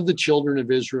all of the children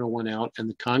of Israel went out, and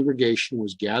the congregation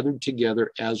was gathered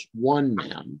together as one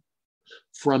man,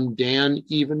 from Dan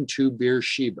even to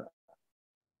Beersheba,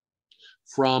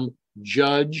 from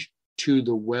Judge to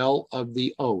the well of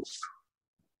the oath,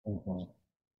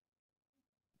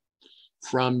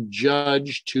 from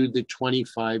Judge to the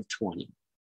 25:20,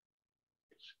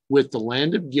 with the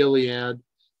land of Gilead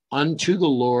unto the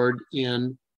Lord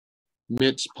in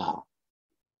Mitzpah,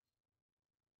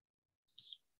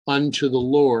 unto the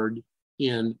Lord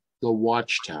in the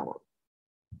watchtower.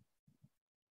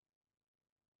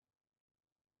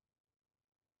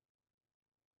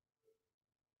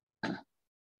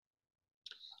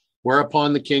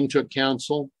 Whereupon the king took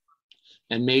counsel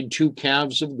and made 2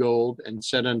 calves of gold and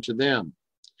said unto them,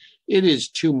 It is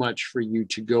too much for you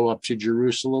to go up to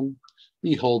Jerusalem.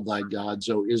 Behold thy gods,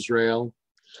 O Israel,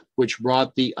 which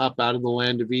brought thee up out of the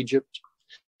land of Egypt.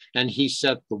 And he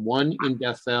set the one in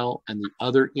Bethel and the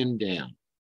other in Dan.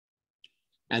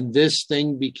 And this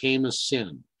thing became a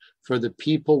sin, for the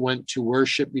people went to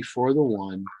worship before the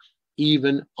one,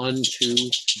 even unto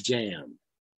Dan.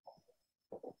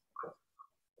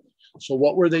 So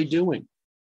what were they doing?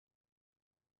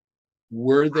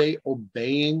 Were they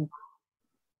obeying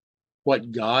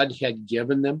what God had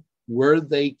given them? Were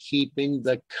they keeping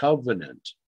the covenant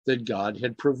that God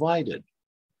had provided?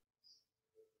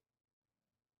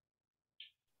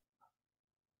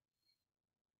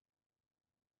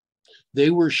 They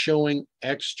were showing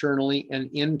externally and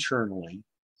internally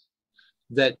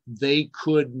that they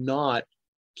could not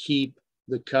keep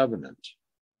the covenant.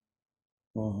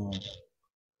 Mhm.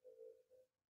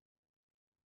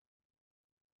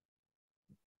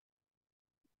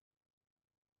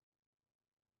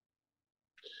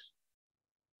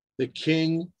 The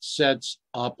king sets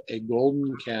up a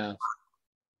golden calf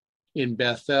in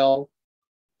Bethel,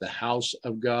 the house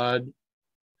of God,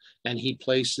 and he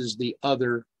places the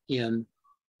other in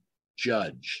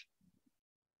Judge.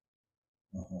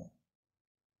 Mhm.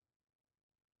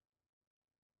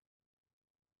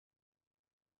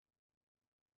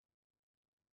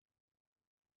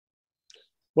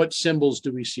 What symbols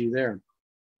do we see there?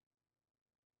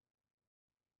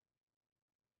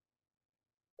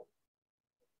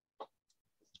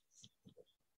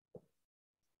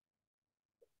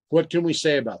 What can we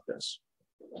say about this?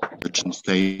 Church and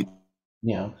state.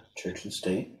 Yeah, church and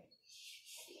state.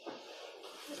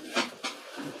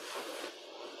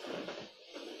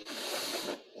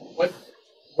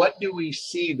 What do we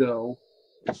see, though,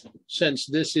 since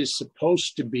this is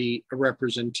supposed to be a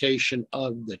representation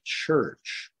of the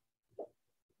church?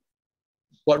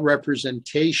 What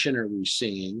representation are we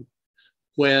seeing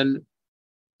when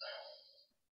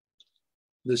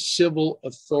the civil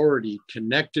authority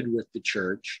connected with the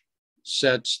church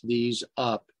sets these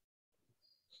up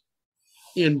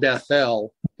in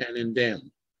Bethel and in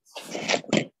Dan?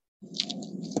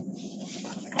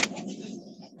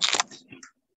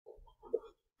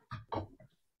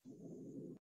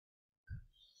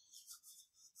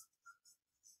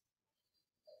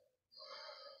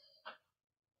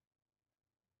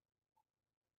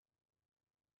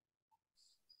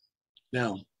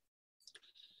 Now,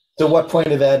 So what point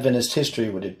of Adventist history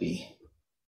would it be?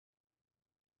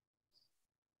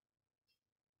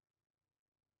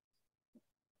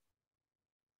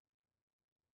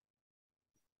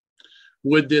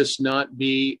 would this not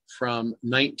be from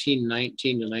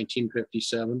 1919 to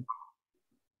 1957?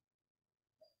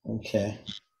 Okay.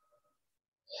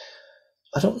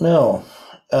 I don't know.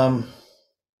 Well,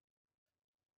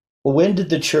 when did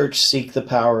the church seek the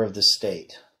power of the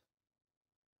state?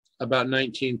 About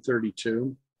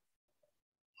 1932.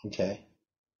 Okay.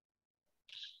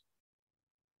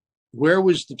 Where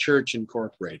was the church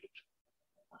incorporated?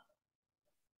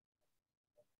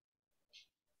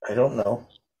 I don't know.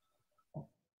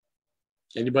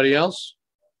 Anybody else?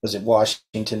 Was it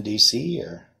Washington, D.C.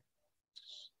 or?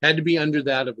 Had to be under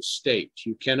that of a state.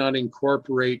 You cannot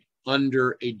incorporate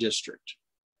under a district.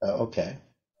 Okay.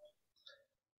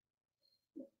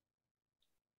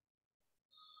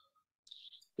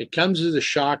 It comes as a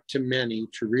shock to many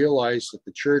to realize that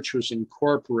the church was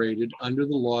incorporated under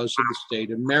the laws of the state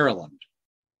of Maryland.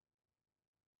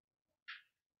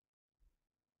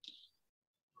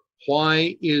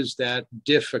 Why is that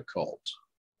difficult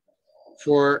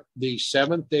for the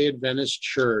Seventh-day Adventist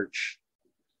Church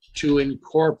to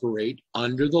incorporate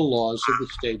under the laws of the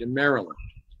state of Maryland?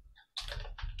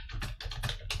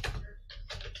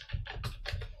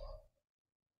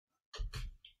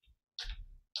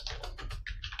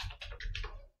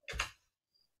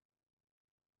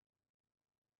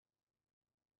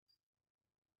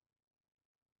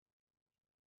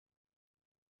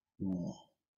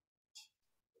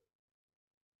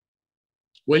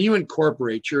 When you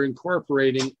incorporate, you're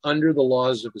incorporating under the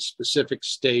laws of a specific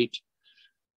state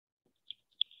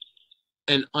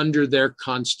and under their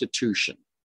constitution.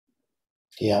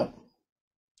 Yeah.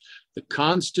 The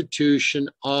Constitution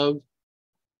of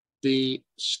the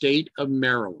state of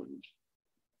Maryland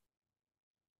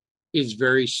is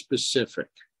very specific.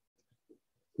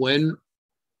 When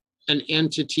an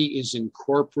entity is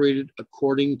incorporated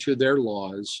according to their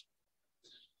laws,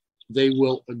 they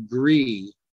will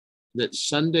agree that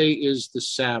Sunday is the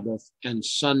Sabbath and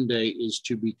Sunday is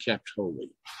to be kept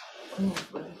holy.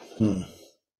 Hmm.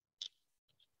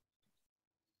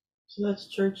 So that's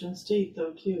church and state,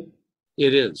 though, too.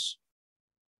 It is.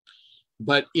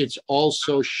 But it's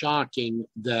also shocking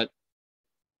that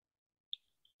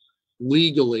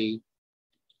legally,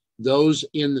 those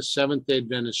in the Seventh-day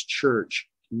Adventist Church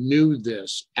knew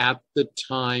this at the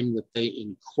time that they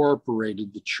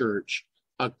incorporated the church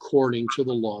according to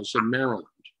the laws of Maryland.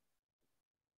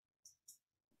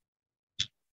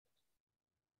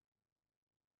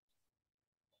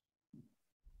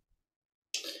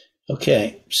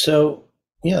 Okay, so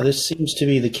yeah, this seems to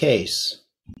be the case.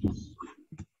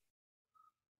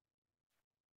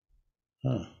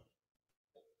 Huh.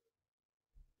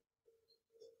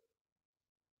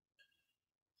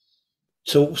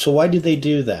 So why did they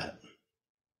do that?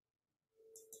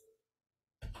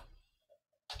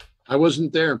 I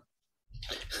wasn't there.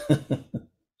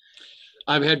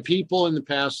 I've had people in the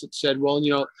past that said, well,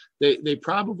 you know, they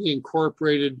probably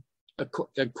incorporated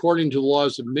according to the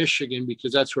laws of Michigan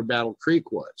because that's where Battle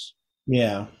Creek was.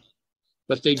 Yeah.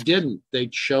 But they didn't. They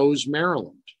chose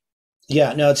Maryland.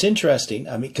 Yeah, no, it's interesting.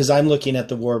 I mean, because I'm looking at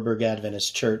the Warburg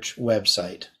Adventist Church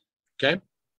website. Okay.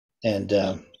 And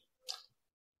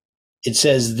it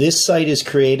says this site is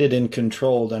created and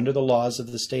controlled under the laws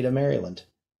of the state of Maryland,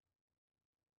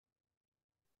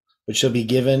 which shall be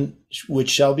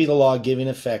the law giving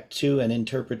effect to an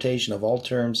interpretation of all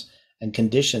terms and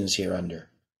conditions hereunder.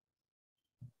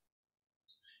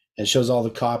 And it shows all the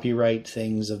copyright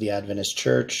things of the Adventist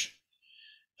Church.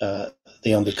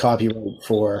 They own the copyright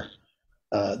for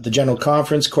the General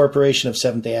Conference Corporation of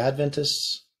Seventh-day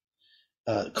Adventists,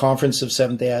 Conference of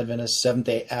Seventh-day Adventists,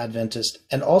 Seventh-day Adventist,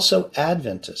 and also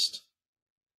Adventist,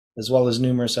 as well as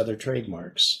numerous other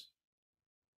trademarks.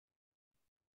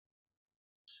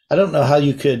 I don't know how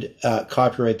you could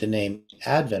copyright the name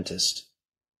Adventist.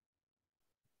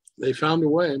 They found a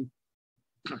way.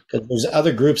 Because there's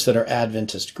other groups that are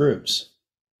Adventist groups.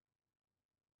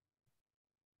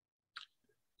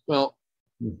 Well,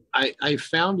 I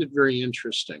found it very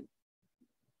interesting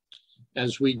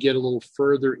as we get a little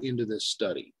further into this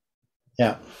study.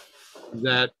 Yeah.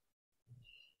 That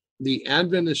the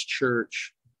Adventist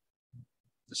Church,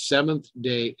 the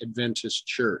Seventh-day Adventist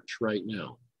Church right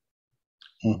now,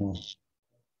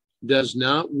 does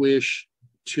not wish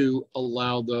to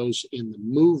allow those in the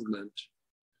movement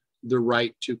the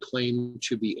right to claim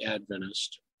to be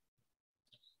Adventist,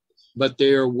 but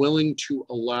they are willing to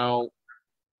allow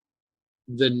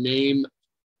the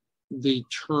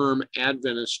term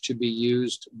Adventist to be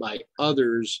used by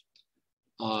others.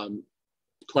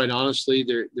 Quite honestly,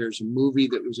 there's a movie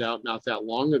that was out not that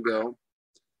long ago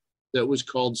that was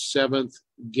called Seventh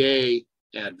Gay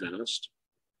Adventist,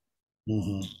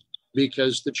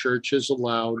 because the church has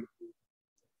allowed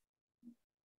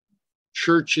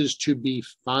churches to be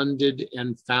funded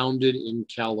and founded in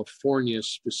California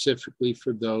specifically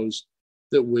for those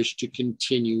that wish to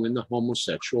continue in the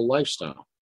homosexual lifestyle.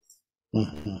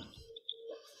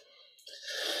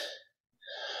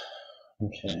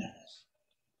 Okay.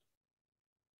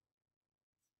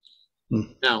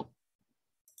 Now,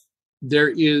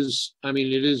 it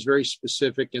is very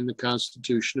specific in the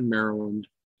Constitution of Maryland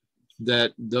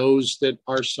that those that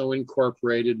are so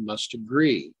incorporated must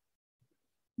agree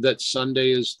that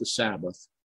Sunday is the Sabbath,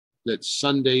 that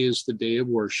Sunday is the day of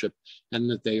worship, and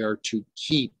that they are to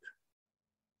keep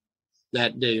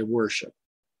that day of worship.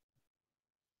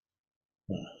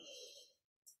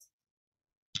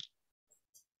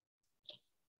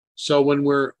 So when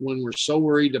we're so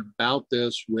worried about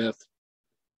this with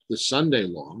the Sunday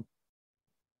law,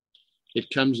 it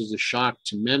comes as a shock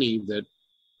to many that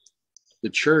the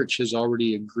church has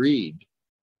already agreed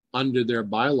under their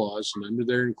bylaws and under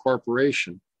their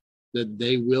incorporation that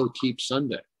they will keep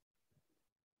Sunday.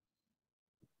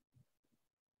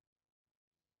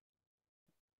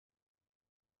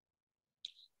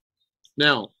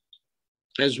 Now,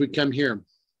 as we come here,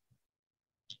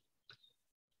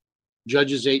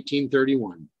 Judges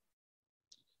 18:31,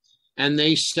 and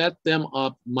they set them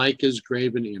up Micah's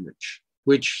graven image,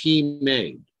 which he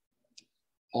made,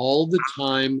 all the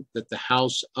time that the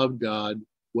house of God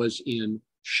was in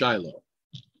Shiloh.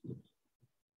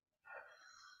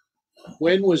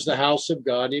 When was the house of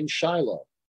God in Shiloh?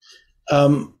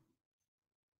 Well,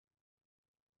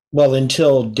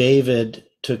 until David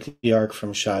took the ark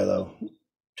from Shiloh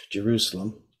to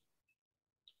Jerusalem.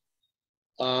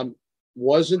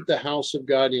 Wasn't the house of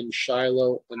God in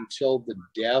Shiloh until the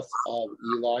death of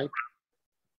Eli?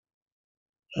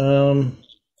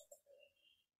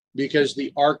 because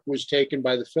the ark was taken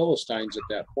by the Philistines at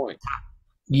that point.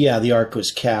 Yeah, the ark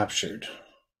was captured.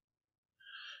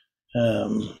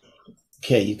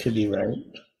 Okay, you could be right.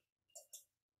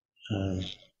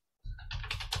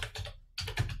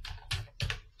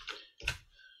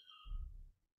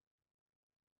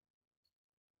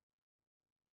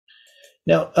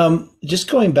 Now, just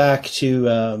going back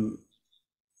to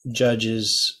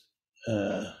Judges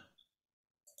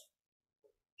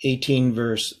 18,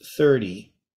 verse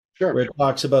 30, Sure. where it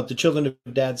talks about the children of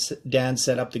Dan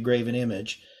set up the graven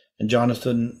image, and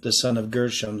Jonathan, the son of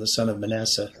Gershom, the son of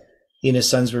Manasseh, he and his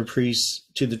sons were priests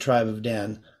to the tribe of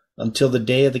Dan until the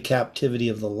day of the captivity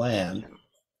of the land.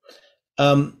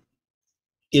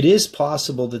 It is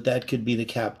possible that that could be the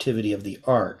captivity of the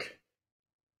ark.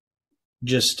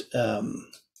 Just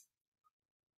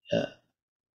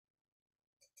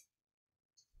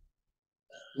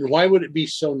Why would it be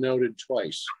so noted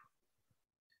twice?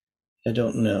 I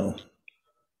don't know.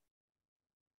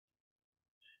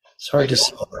 It's hard to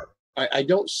say. I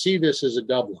don't see this as a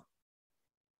double.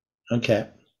 Okay.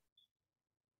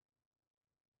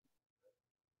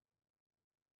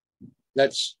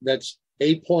 That's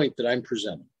a point that I'm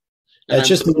presenting. It's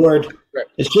just the word.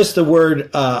 It's just the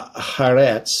word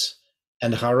Haaretz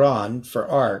and Haran for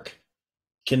ark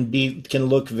can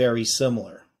look very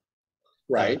similar.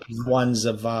 Right. One's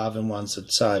a vav and one's a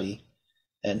tzadi,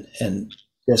 and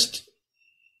just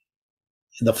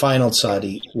the final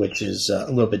tzadi, which is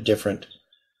a little bit different.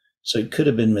 So it could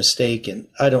have been mistaken.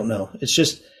 I don't know. It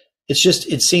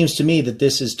seems to me that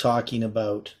this is talking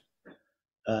about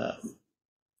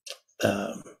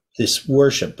this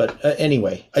worship. But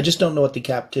anyway, I just don't know what the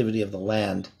captivity of the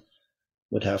land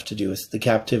would have to do with the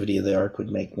captivity of the ark. Would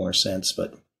make more sense,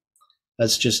 but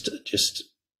that's just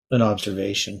an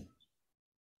observation.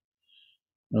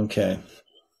 Okay.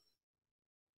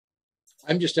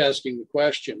 I'm just asking the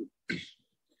question.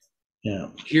 Yeah.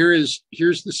 Here's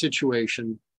the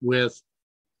situation with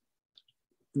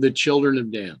the children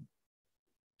of Dan.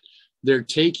 They're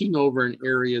taking over an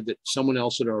area that someone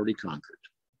else had already conquered.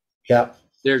 Yeah.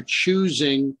 They're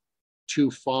choosing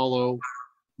to follow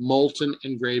molten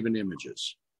and graven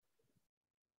images.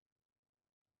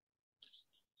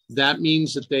 That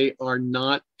means that they are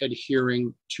not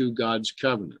adhering to God's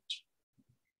covenant.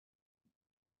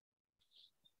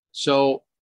 So,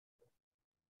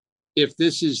 if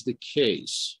this is the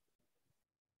case,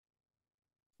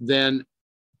 then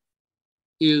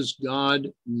is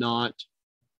God not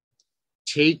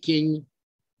taking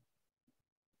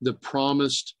the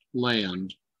promised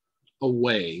land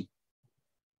away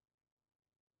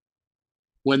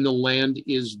when the land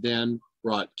is then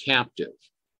brought captive?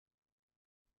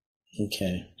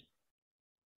 Okay.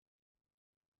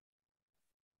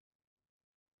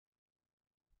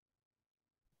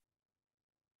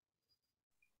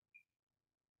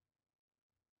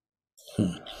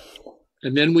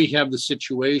 And then we have the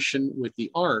situation with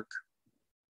the ark,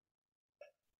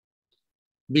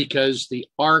 because the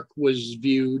ark was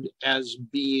viewed as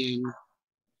being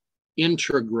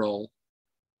integral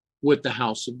with the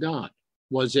house of God,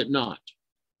 was it not?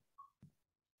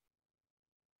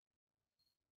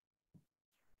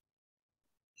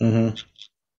 Mm-hmm.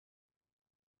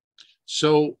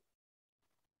 So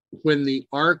when the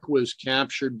ark was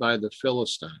captured by the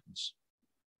Philistines,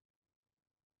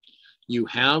 you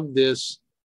have the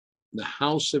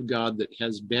house of God that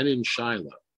has been in Shiloh.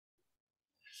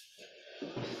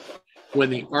 When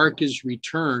the ark is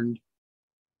returned,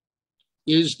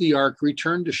 is the ark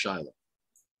returned to Shiloh?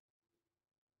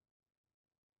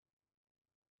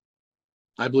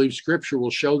 I believe Scripture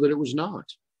will show that it was not.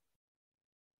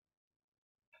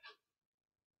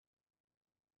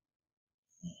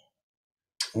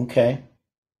 Okay.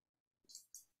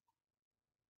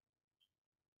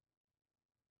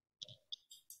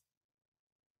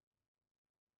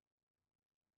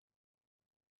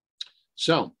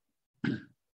 So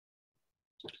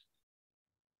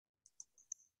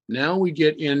now we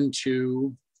get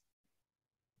into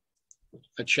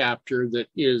a chapter that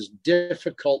is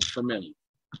difficult for many.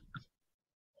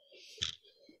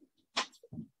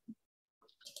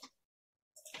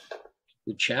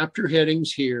 The chapter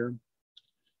headings here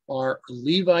are: a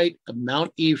Levite of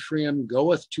Mount Ephraim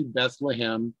goeth to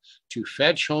Bethlehem to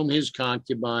fetch home his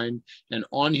concubine, and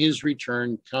on his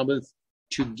return cometh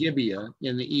to Gibeah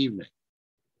in the evening.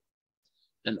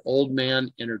 An old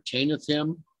man entertaineth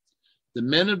him. The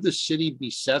men of the city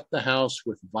beset the house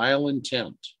with vile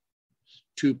intent,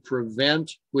 to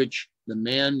prevent which the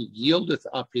man yieldeth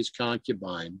up his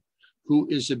concubine, who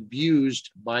is abused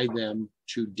by them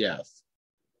to death.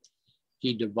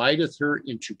 He divideth her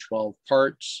into 12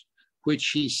 parts, which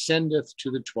he sendeth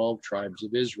to the 12 tribes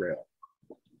of Israel.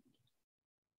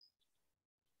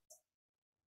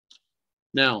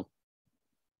 Now,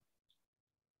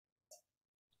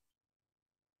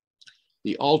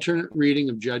 the alternate reading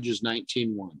of Judges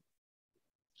 19:1.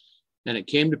 And it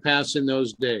came to pass in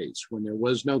those days, when there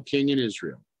was no king in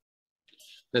Israel,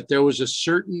 that there was a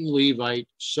certain Levite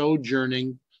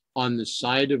sojourning on the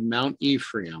side of Mount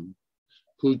Ephraim,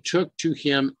 who took to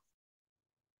him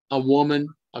a woman,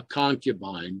 a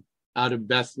concubine, out of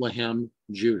Bethlehem,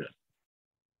 Judah.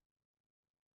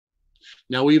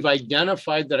 Now we've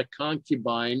identified that a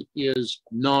concubine is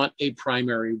not a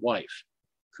primary wife,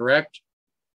 correct?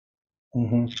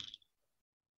 Mm-hmm.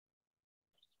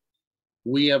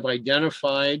 We have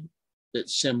identified that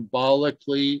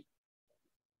symbolically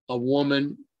a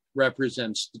woman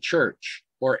represents the church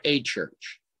or a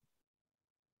church.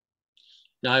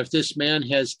 Now, if this man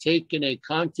has taken a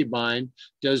concubine,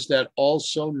 does that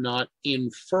also not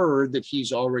infer that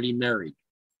he's already married?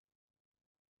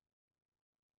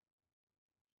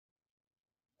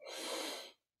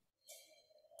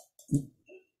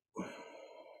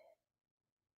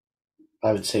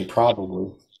 I would say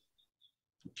probably.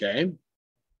 Okay.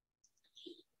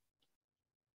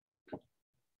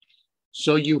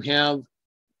 So you have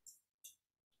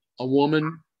a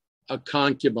woman, a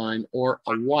concubine, or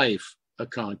a wife, a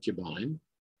concubine,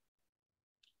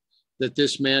 that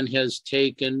this man has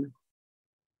taken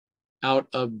out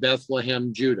of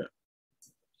Bethlehem, Judah.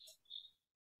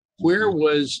 Where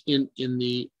was, in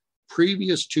the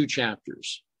previous two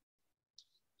chapters,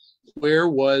 where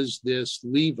was this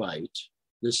Levite,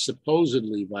 this supposed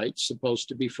Levite, supposed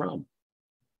to be from?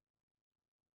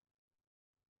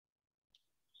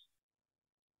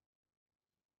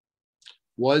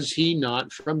 Was he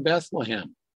not from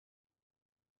Bethlehem,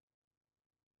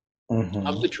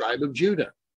 of the tribe of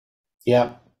Judah?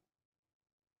 Yeah.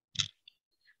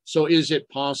 So is it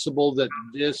possible that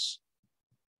this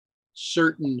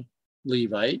certain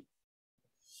Levite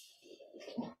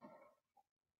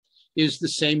is the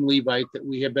same Levite that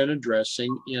we have been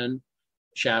addressing in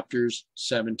chapters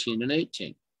 17 and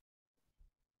 18?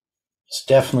 It's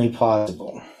definitely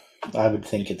possible. I would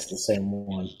think it's the same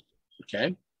one.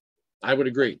 Okay, I would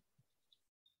agree.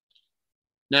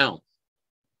 Now,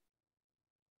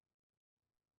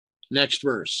 next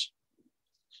verse.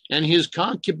 And his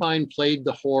concubine played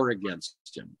the whore against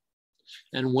him,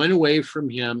 and went away from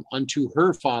him unto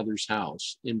her father's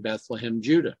house in Bethlehem,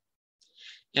 Judah,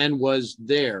 and was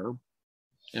there.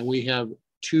 And we have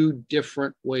two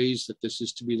different ways that this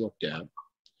is to be looked at.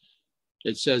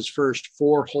 It says first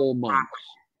 4 whole months.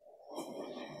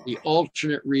 The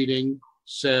alternate reading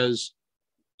says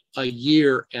a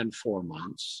year and 4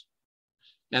 months.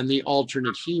 And the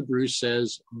alternate Hebrew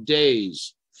says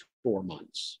days, 4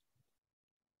 months.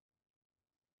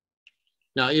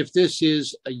 Now, if this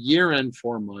is a year and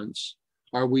 4 months,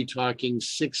 are we talking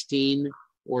 16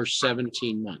 or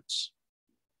 17 months?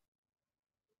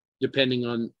 Depending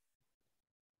on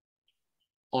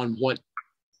what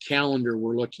calendar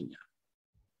we're looking at.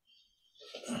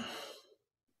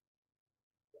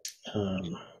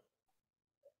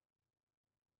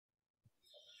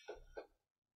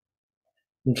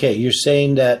 Okay, you're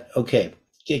saying that, okay,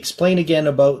 explain again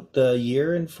about the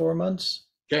year and 4 months.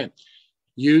 Okay,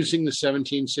 using the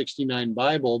 1769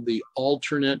 Bible, the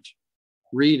alternate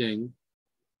reading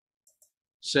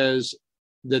says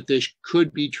that this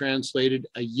could be translated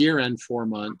a year and 4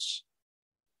 months,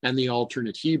 and the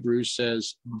alternate Hebrew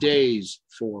says days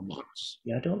 4 months.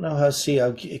 Yeah, I don't know how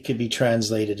it could be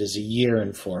translated as a year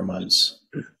and 4 months.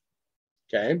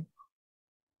 Okay.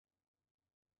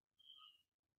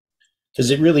 Because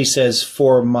it really says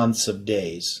 4 months of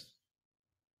days.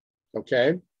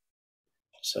 Okay.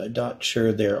 So I'm not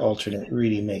sure their alternate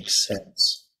reading makes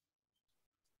sense.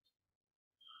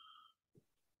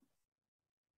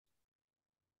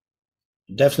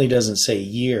 It definitely doesn't say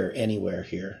year anywhere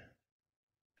here.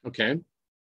 Okay.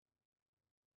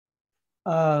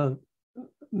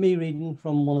 Me reading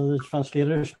from one of the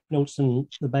translators' notes in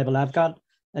the Bible I've got,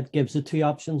 it gives the two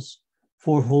options,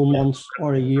 4 whole months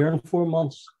or a year and 4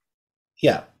 months.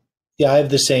 Yeah. Yeah, I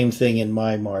have the same thing in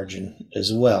my margin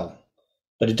as well.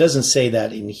 But it doesn't say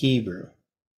that in Hebrew.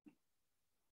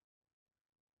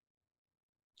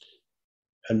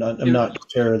 I'm not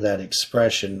sure of that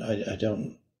expression. I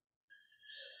don't.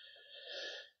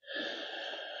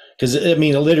 Because, I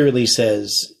mean, it literally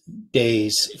says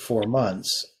days, 4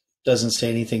 months. Doesn't say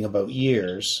anything about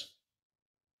years.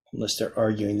 Unless they're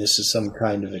arguing this is some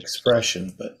kind of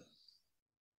expression, but.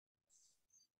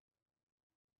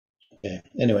 Okay,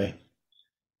 anyway.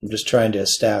 I'm just trying to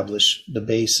establish the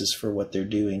basis for what they're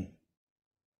doing.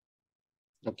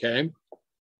 Okay.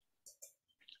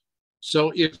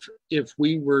 So if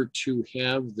we were to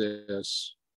have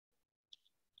this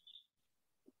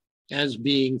as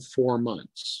being 4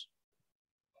 months,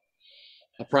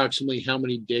 approximately how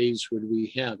many days would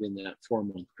we have in that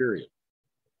 4-month period?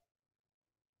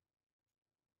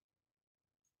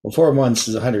 Well, 4 months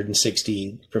is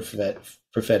 160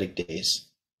 prophetic days.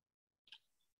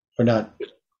 Or not,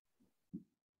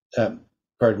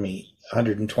 pardon me,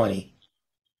 120.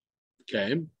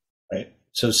 Okay. Right.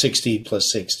 So 60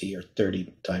 plus 60, or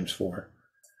 30 times 4.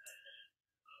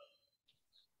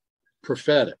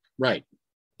 Prophetic, right.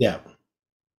 Yeah.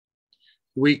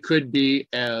 We could be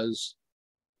as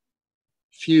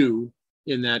few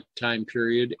in that time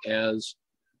period as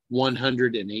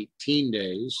 118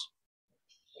 days.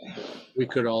 We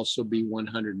could also be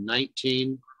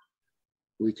 119.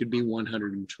 We could be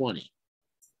 120,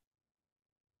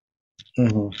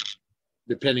 Mm-hmm.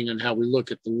 depending on how we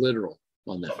look at the literal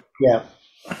on that. Yeah.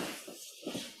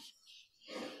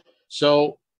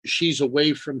 So she's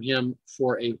away from him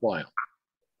for a while.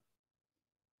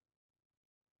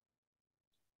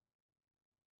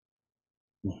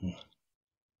 Mm-hmm.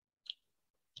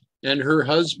 And her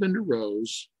husband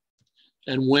arose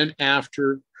and went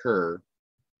after her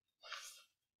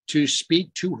to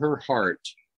speak to her heart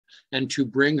and to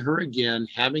bring her again,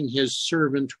 having his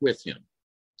servant with him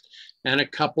and a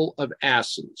couple of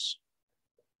asses.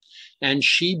 And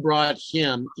she brought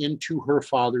him into her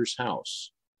father's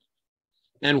house.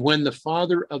 And when the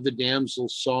father of the damsel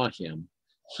saw him,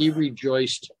 he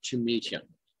rejoiced to meet him.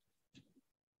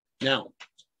 Now,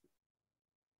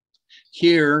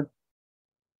 here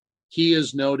he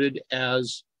is noted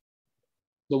as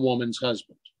the woman's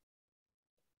husband.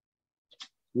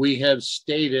 We have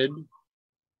stated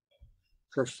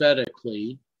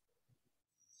prophetically,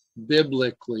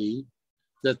 biblically,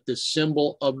 that the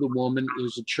symbol of the woman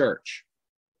is a church.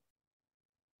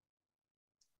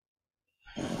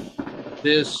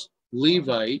 This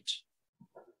Levite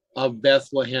of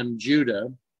Bethlehem,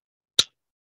 Judah,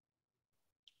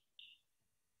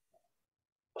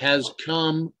 has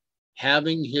come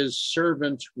having his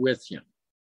servant with him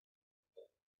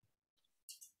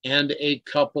and a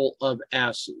couple of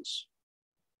asses.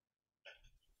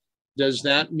 Does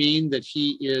that mean that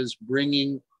he is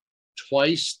bringing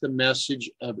twice the message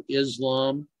of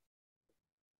Islam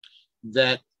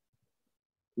that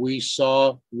we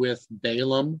saw with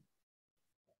Balaam?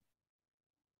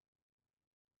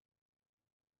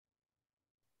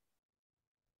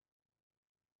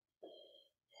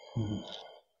 Mm-hmm.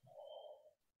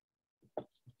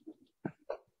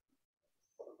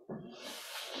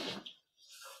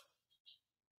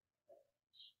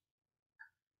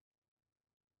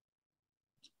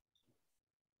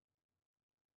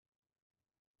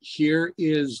 Here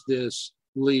is this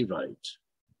Levite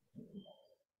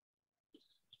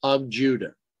of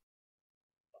Judah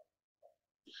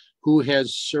who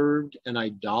has served an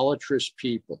idolatrous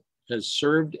people, has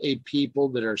served a people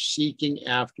that are seeking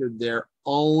after their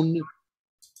own,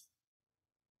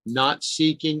 not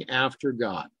seeking after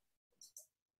God.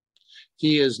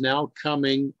 He is now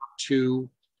coming to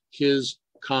his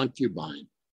concubine,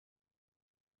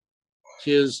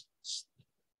 his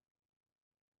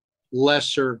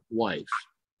lesser wife.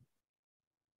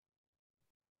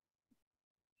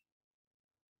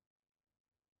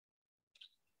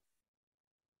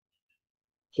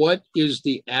 What is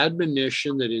the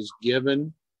admonition that is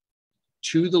given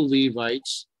to the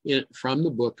Levites from the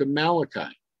book of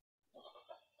Malachi?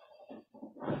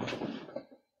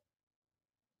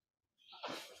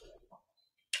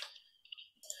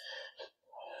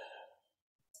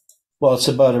 Well, it's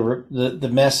about the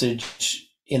message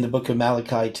in the book of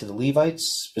Malachi to the Levites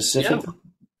specifically.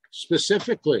 Yeah,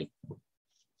 specifically.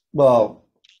 Well,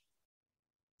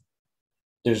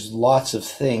 there's lots of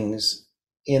things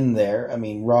in there. I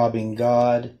mean, robbing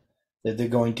God, that they're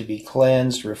going to be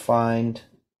cleansed, refined.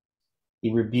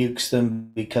 He rebukes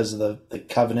them because of the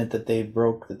covenant that they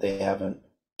broke, that they haven't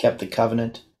kept the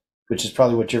covenant, which is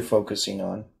probably what you're focusing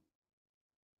on.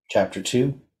 Chapter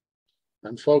 2.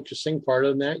 I'm focusing part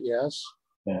on that, yes.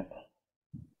 Yeah.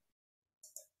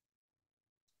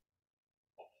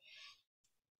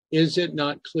 Is it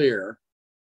not clear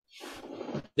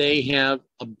they have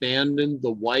abandoned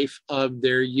the wife of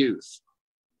their youth?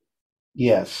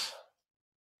 Yes.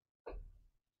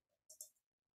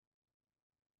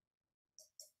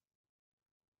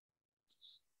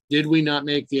 Did we not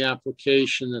make the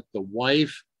application that the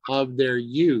wife of their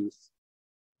youth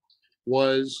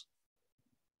was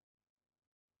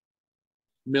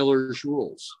Miller's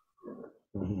rules?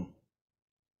 Mm-hmm.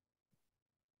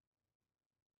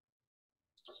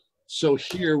 So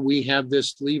here we have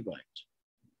this Levite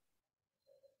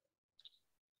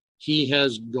He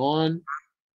has gone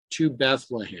to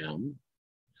Bethlehem,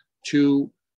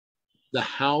 to the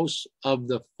house of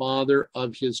the father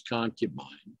of his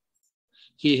concubine.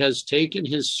 He has taken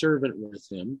his servant with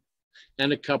him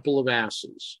and a couple of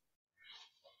asses.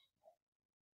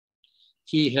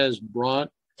 She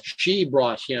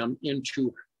brought him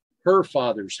into her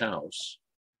father's house.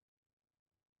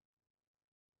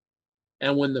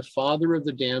 And when the father of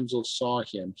the damsel saw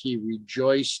him, he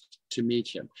rejoiced to meet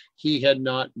him. He had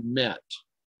not met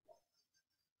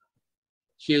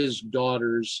his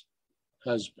daughter's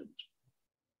husband.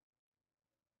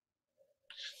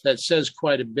 That says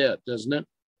quite a bit, doesn't it?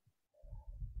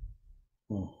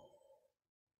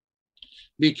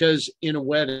 Because in a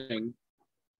wedding,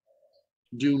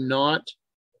 do not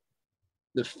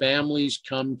the families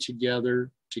come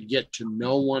together to get to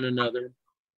know one another,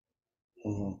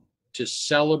 to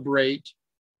celebrate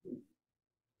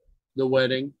the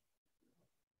wedding?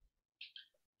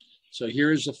 So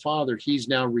here's the father. He's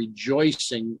now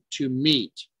rejoicing to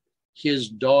meet his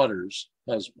daughter's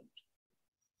husband.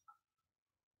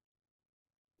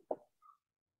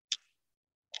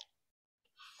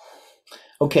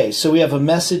 Okay, so we have a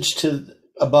message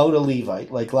about a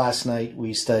Levite. Like last night,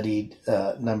 we studied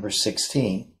number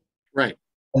 16. Right.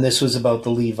 And this was about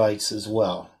the Levites as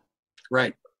well.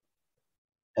 Right.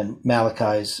 And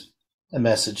Malachi's a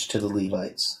message to the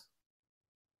Levites.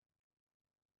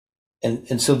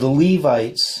 And so the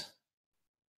Levites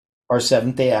are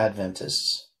Seventh-day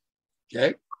Adventists.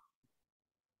 Okay.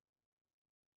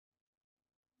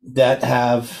 That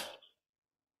have,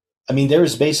 there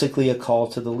is basically a call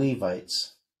to the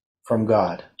Levites from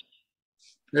God.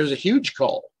 There's a huge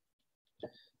call.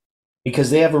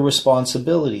 Because they have a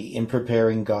responsibility in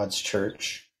preparing God's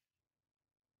church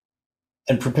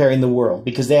and preparing the world,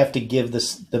 because they have to give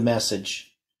the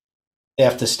message. They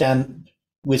have to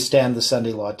withstand the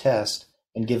Sunday law test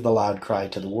and give the loud cry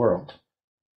to the world.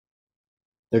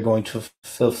 They're going to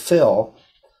fulfill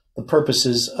the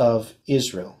purposes of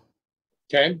Israel.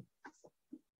 Okay.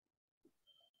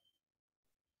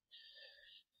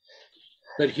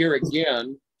 But here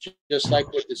again, just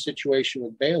like with the situation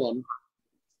with Balaam,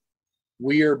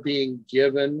 we are being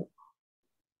given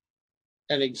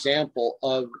an example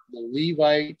of the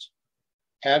Levite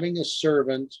having a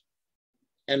servant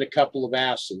and a couple of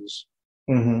asses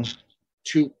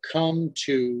to come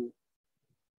to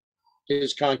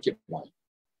his concubine.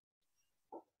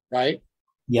 Right?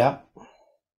 Yeah.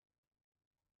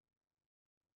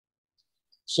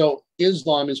 So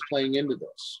Islam is playing into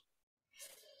this.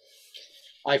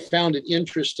 I found it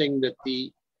interesting that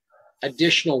the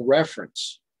additional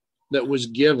reference that was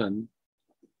given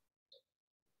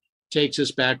takes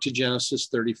us back to Genesis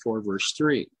 34, verse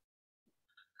 3.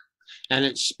 And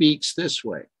it speaks this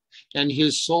way. And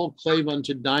his soul clave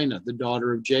unto Dinah, the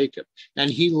daughter of Jacob. And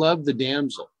he loved the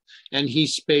damsel. And he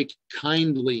spake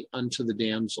kindly unto the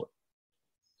damsel.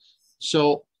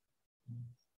 So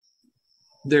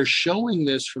they're showing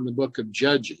this from the book of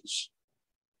Judges,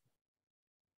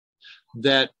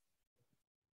 that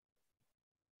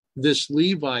this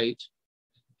Levite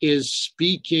is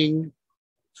speaking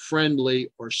friendly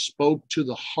or spoke to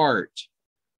the heart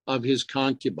of his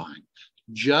concubine,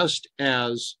 just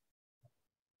as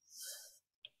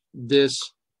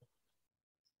this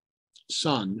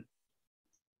son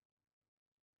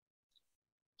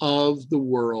of the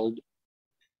world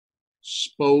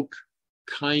spoke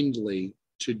kindly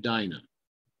to Dinah.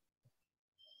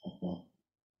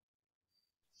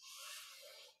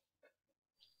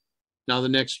 Now the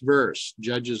next verse,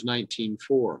 Judges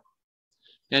 19:4.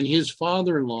 And his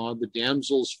father-in-law, the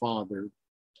damsel's father,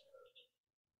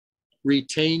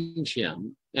 retained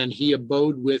him, and he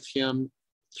abode with him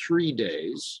 3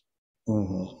 days.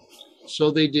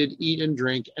 So they did eat and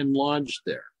drink and lodged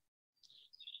there.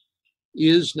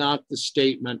 Is not the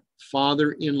statement,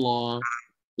 father-in-law,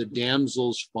 the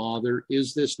damsel's father,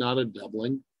 is this not a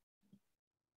doubling?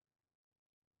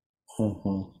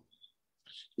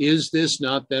 Is this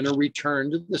not then a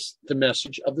return to the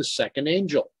message of the second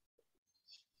angel?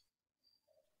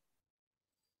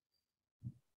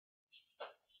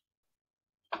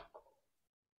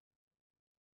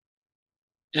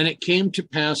 And it came to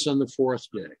pass on the 4th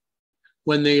day,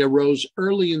 when they arose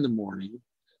early in the morning,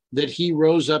 that he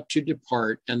rose up to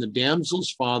depart, and the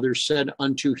damsel's father said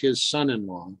unto his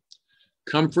son-in-law,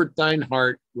 comfort thine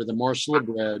heart with a morsel of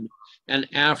bread, and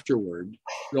afterward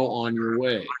go on your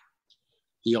way.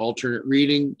 The alternate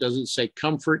reading doesn't say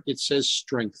comfort, it says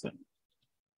strengthen.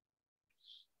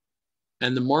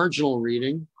 And the marginal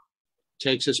reading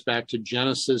takes us back to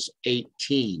Genesis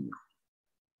 18.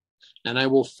 And I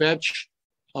will fetch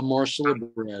a morsel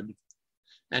of bread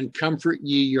and comfort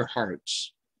ye your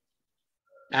hearts,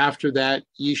 After that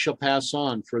ye shall pass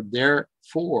on, for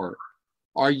therefore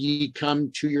are ye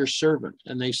come to your servant.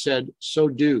 And they said, so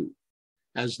do,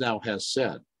 as thou hast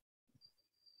said.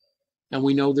 And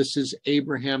we know this is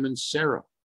Abraham and Sarah.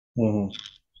 Mm-hmm.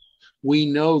 We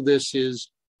know this is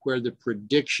where the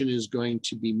prediction is going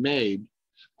to be made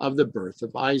of the birth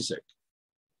of Isaac.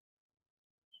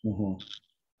 Mm-hmm.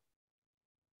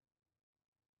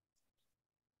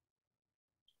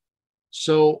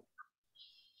 So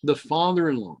the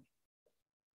father-in-law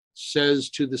says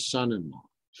to the son-in-law,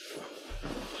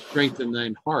 strengthen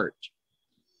thine heart,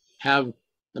 have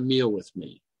a meal with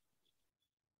me.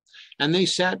 And they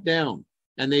sat down,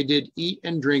 and they did eat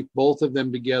and drink, both of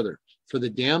them together. For the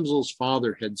damsel's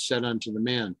father had said unto the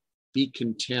man, be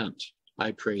content,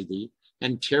 I pray thee,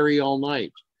 and tarry all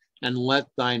night, and let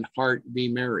thine heart be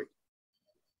merry.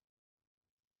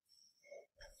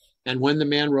 And when the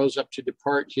man rose up to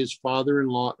depart, his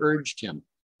father-in-law urged him.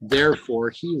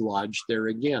 Therefore he lodged there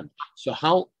again. So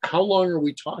how long are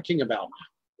we talking about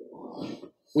now?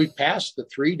 We passed the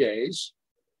 3 days.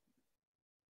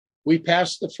 We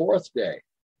passed the 4th day.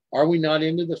 Are we not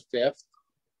into the 5th?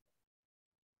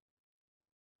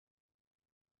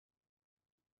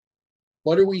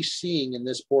 What are we seeing in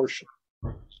this portion?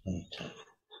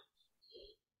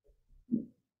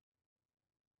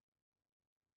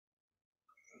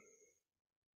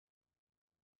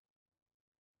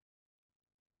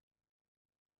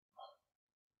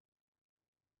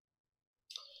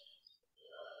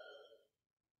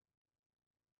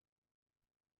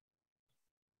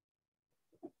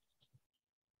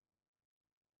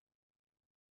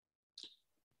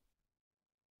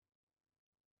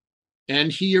 And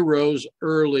he arose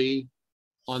early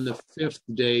on the 5th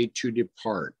day to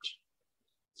depart.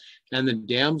 And the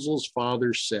damsel's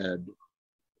father said,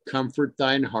 comfort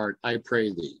thine heart, I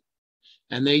pray thee.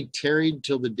 And they tarried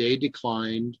till the day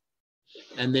declined,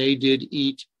 and they did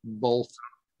eat both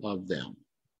of them.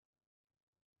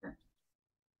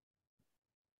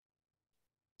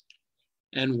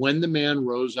 And when the man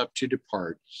rose up to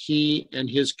depart, he and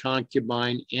his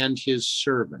concubine and his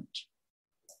servant,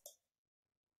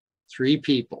 3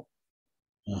 people,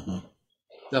 the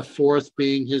 4th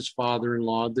being his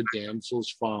father-in-law, the damsel's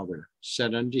father,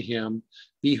 said unto him,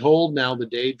 behold, now the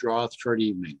day draweth toward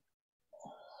evening.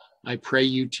 I pray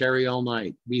you tarry all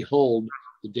night. Behold,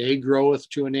 the day groweth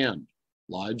to an end.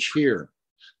 Lodge here,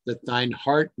 that thine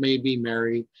heart may be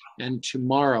merry, and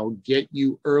tomorrow get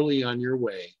you early on your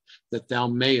way, that thou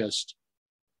mayest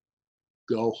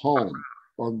go home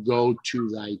or go to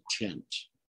thy tent.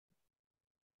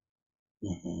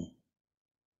 Mm-hmm.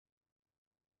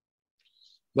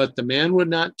 But the man would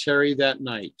not tarry that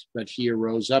night, but he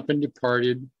arose up and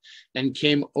departed, and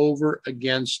came over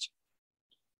against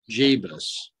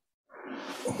Jebus,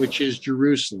 which is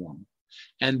Jerusalem.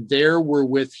 And there were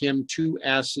with him 2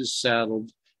 asses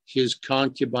saddled. His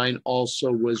concubine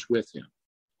also was with him.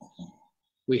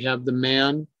 We have the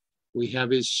man, we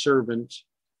have his servant,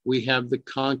 we have the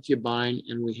concubine,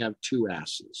 and we have 2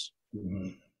 asses. Mm-hmm.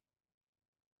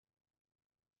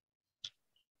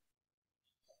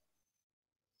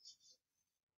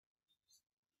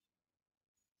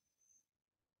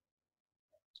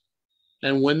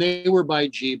 And when they were by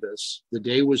Jebus, the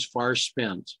day was far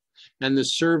spent. And the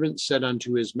servant said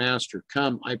unto his master,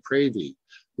 come, I pray thee,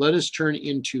 let us turn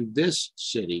into this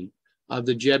city of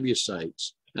the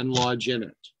Jebusites and lodge in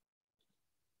it.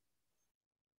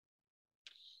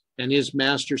 And his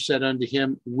master said unto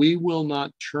him, we will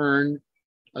not turn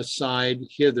aside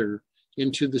hither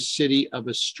into the city of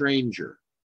a stranger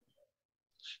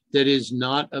that is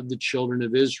not of the children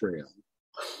of Israel.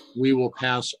 We will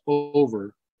pass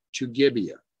over to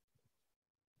Gibeah.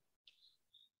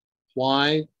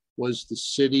 Why was the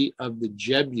city of the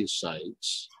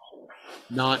Jebusites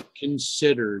not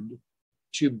considered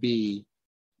to be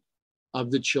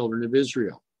of the children of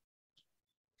Israel?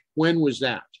 When was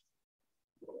that?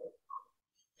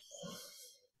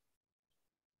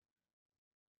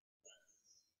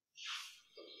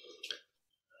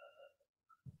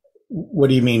 What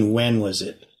do you mean, when was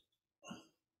it?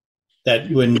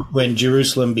 That when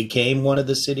Jerusalem became one of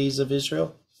the cities of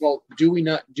Israel? Well, do we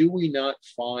not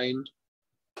find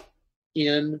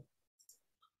in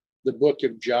the book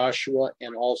of Joshua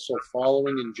and also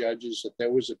following in Judges that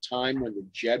there was a time when the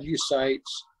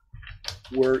Jebusites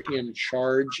were in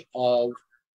charge of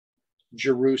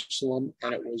Jerusalem,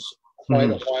 and it was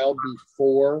quite a while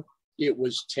before it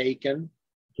was taken?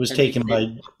 It was taken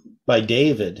by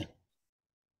David.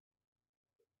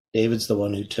 David's the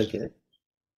one who took it.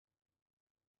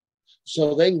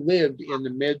 So they lived in the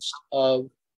midst of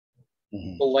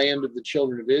the land of the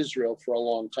children of Israel for a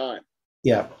long time.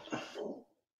 Yeah.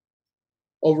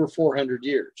 over 400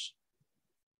 years.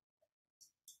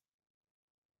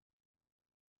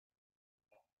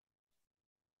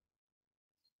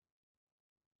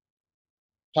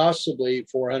 Possibly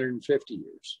 450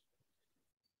 years.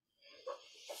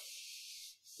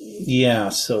 Yeah,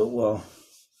 so, well,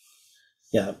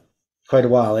 yeah, quite a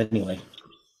while anyway.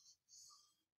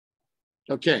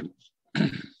 Okay.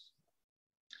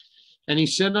 And he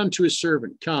said unto his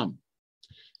servant, Come,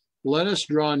 let us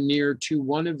draw near to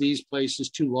one of these places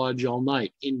to lodge all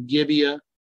night, in Gibeah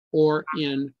or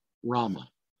in Ramah.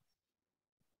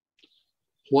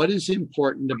 What is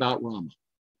important about Ramah?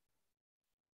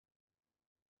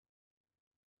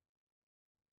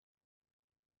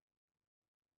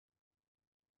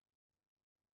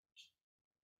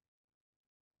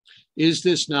 Is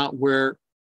this not where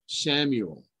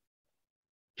Samuel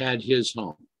had his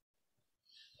home?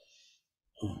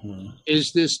 Mm-hmm.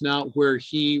 Is this not where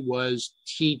he was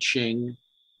teaching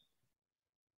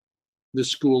the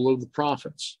school of the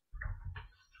prophets?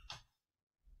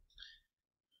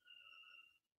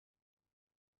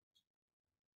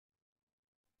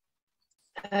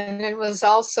 And it was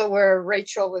also where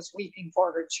Rachel was weeping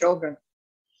for her children.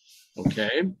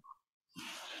 Okay.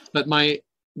 But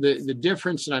the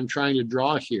difference that I'm trying to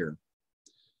draw here,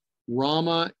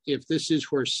 Ramah, if this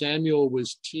is where Samuel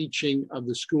was teaching of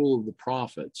the school of the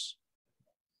prophets,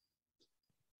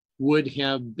 would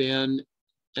have been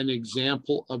an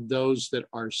example of those that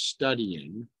are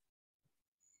studying.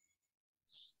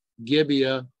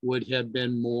 Gibeah would have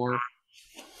been more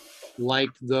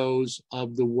like those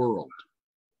of the world.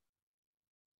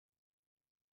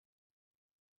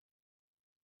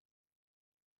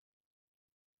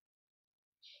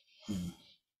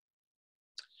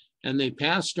 And they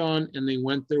passed on and they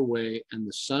went their way, and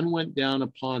the sun went down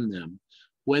upon them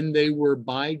when they were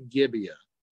by Gibeah,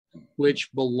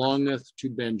 which belongeth to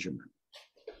Benjamin.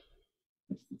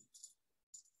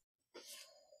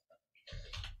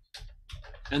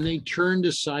 And they turned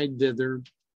aside thither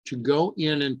to go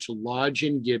in and to lodge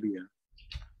in Gibeah.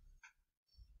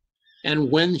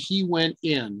 And when he went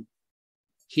in,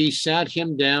 he sat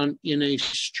him down in a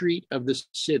street of the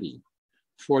city,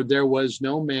 for there was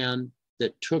no man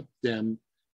that took them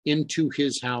into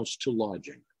his house to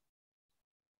lodging.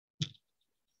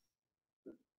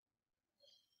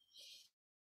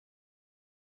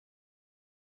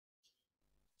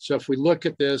 So if we look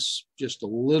at this just a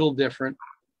little different,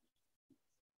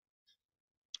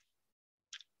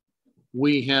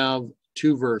 we have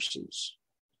two verses,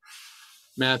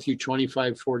 Matthew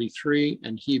 25:43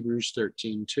 and Hebrews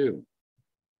 13:2.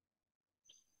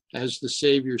 As the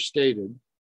Savior stated,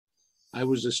 I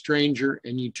was a stranger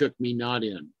and you took me not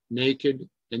in, naked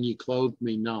and you clothed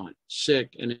me not,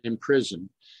 sick and in prison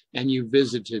and you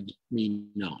visited me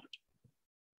not.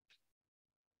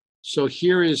 So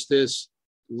here is this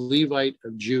Levite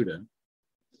of Judah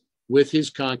with his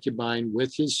concubine,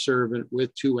 with his servant,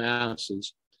 with 2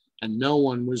 asses, and no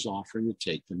one was offering to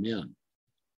take them in.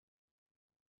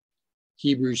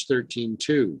 Hebrews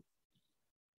 13:2.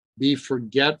 Be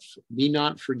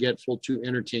not forgetful to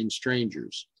entertain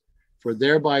strangers, for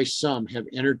thereby some have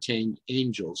entertained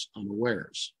angels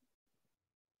unawares.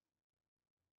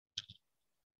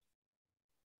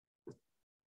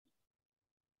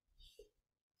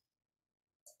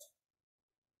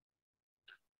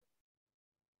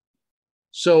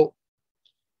 So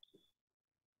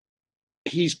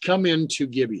he's come into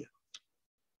Gibeah.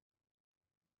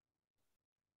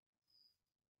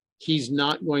 He's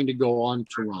not going to go on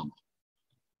to Ramah.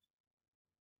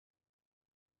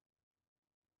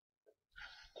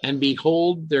 And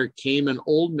behold, there came an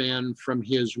old man from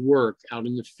his work out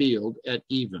in the field at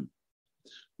even,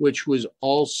 which was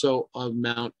also of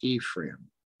Mount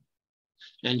Ephraim.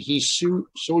 And he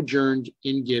sojourned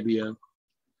in Gibeah,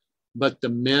 but the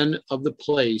men of the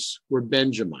place were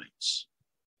Benjamites.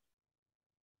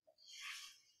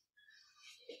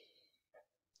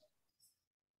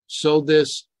 So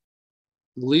this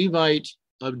Levite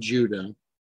of Judah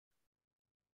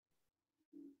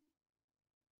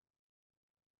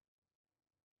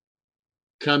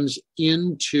comes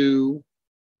into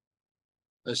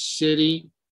a city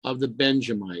of the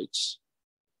Benjamites,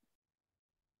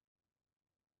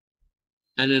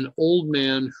 and an old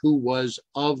man who was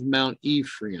of Mount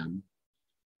Ephraim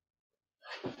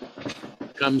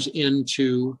comes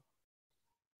into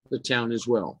the town as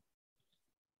well.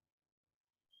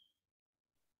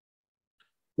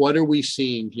 What are we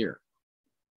seeing here?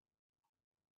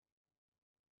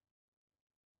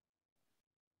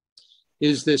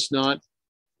 Is this not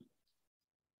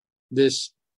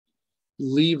this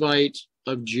Levite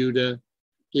of Judah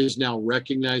is now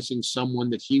recognizing someone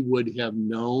that he would have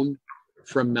known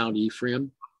from Mount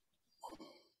Ephraim?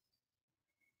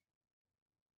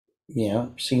 Yeah,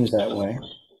 seems that way.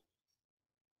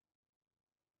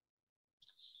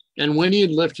 And when he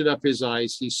had lifted up his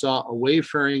eyes, he saw a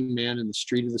wayfaring man in the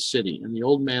street of the city. And the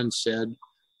old man said,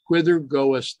 Whither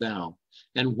goest thou,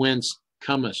 and whence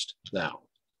comest thou?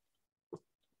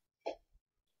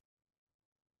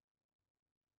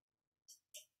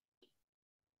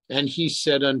 And he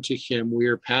said unto him, We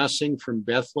are passing from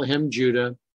Bethlehem,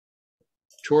 Judah,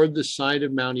 toward the side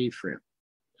of Mount Ephraim.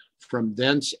 From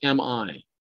thence am I.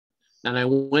 And I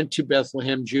went to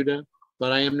Bethlehem, Judah,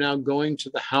 but I am now going to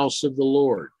the house of the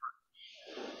Lord.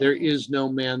 There is no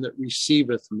man that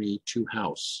receiveth me to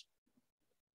house,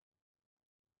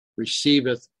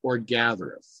 receiveth or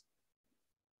gathereth.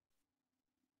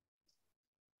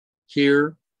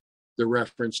 Here, the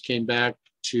reference came back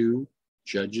to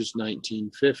Judges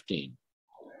 19:15.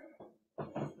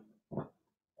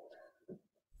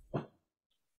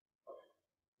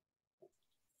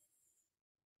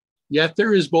 Yet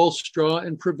there is both straw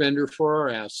and provender for our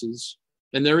asses,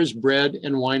 and there is bread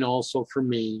and wine also for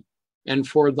me, and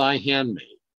for thy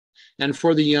handmaid, and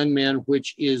for the young man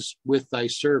which is with thy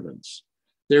servants.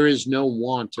 There is no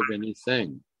want of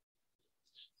anything.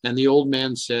 And the old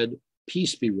man said,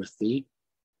 Peace be with thee.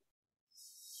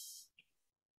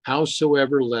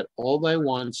 Howsoever, let all thy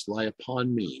wants lie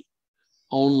upon me,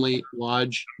 only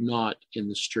lodge not in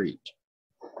the street.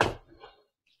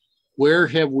 Where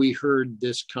have we heard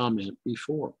this comment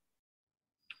before?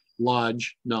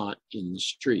 Lodge not in the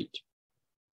street.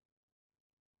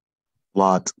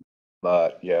 Lot.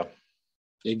 Yeah.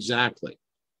 Exactly.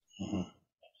 Mhm.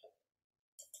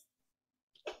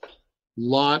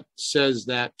 Lot says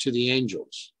that to the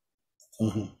angels.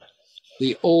 Mhm.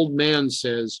 The old man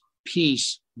says,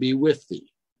 Peace be with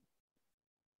thee.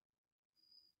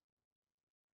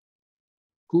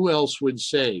 Who else would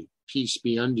say, Peace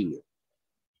be unto you?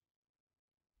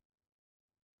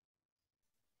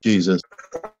 Jesus.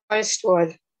 Christ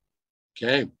would.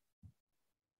 Okay.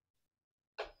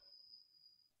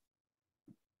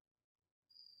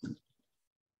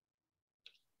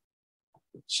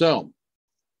 So,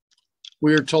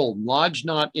 we are told, lodge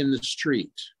not in the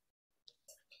street.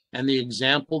 And the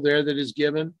example there that is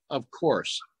given, of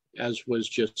course, as was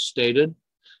just stated,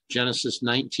 Genesis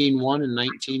 19:1 and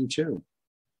 19:2.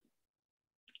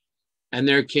 And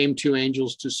there came two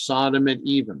angels to Sodom at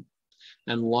even,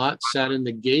 and Lot sat in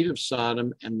the gate of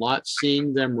Sodom, and Lot,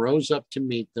 seeing them, rose up to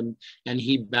meet them, and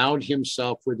he bowed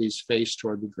himself with his face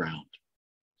toward the ground.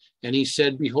 And he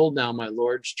said, Behold now, my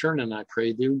lords, turn, and I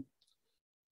pray thee,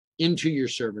 into your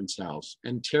servant's house,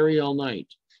 and tarry all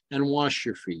night, and wash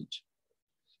your feet.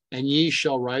 And ye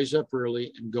shall rise up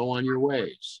early and go on your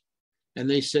ways. And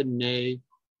they said, Nay,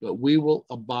 but we will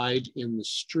abide in the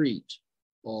street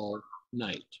all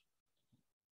night.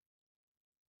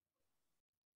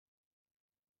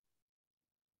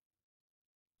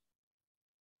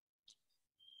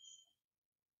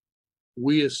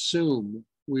 We assume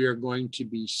we are going to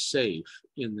be safe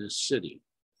in this city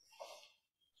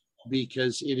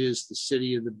because it is the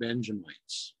city of the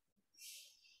Benjamites.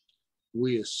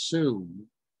 We assume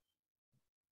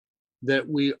that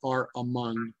we are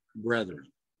among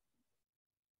brethren.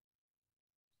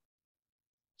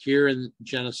 Here in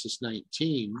Genesis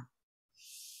 19,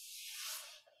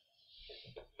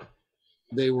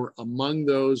 they were among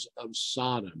those of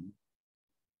Sodom,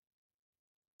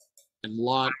 and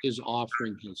Lot is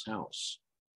offering his house.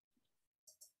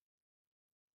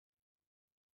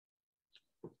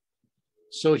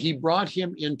 So he brought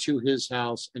him into his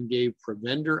house and gave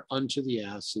provender unto the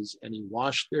asses, and he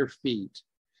washed their feet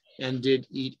and did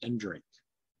eat and drink.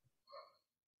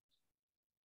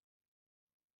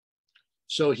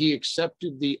 So he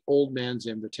accepted the old man's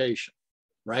invitation,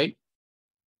 right?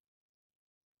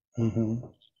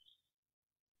 Mhm.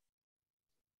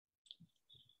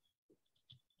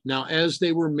 Now, as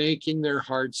they were making their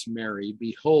hearts merry,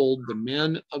 behold, the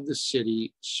men of the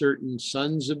city, certain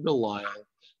sons of Belial,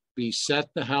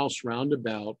 beset the house round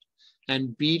about,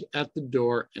 and beat at the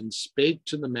door, and spake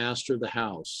to the master of the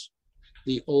house,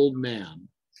 the old man,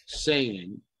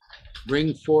 saying,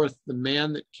 Bring forth the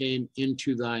man that came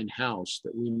into thine house,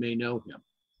 that we may know him.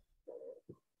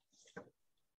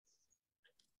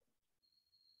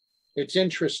 It's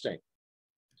interesting.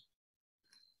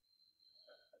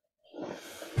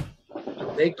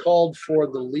 They called for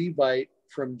the Levite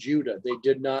from Judah. They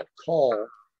did not call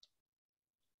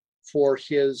for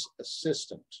his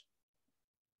assistant.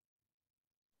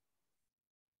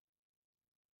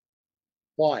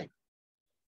 Why?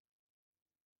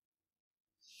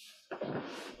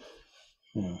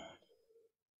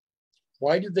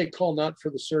 Why did they call not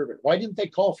for the servant? Why didn't they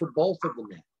call for both of the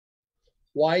men?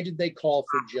 Why did they call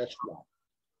for just one?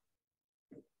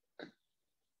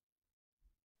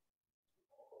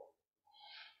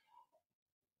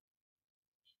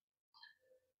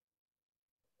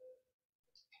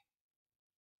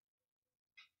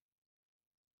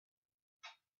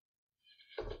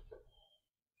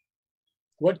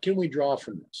 What can we draw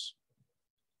from this?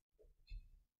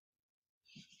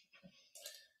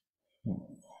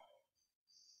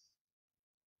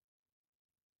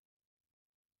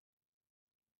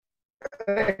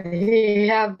 Could he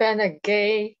have been a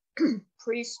gay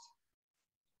priest?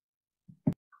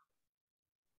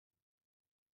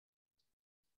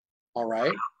 All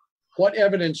right. What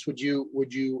evidence would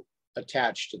you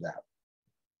attach to that?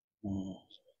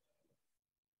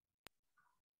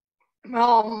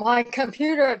 Well, my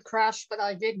computer had crashed, but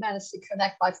I did manage to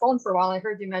connect my phone for a while. I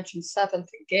heard you mention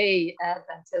Seventh-day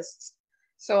Adventists.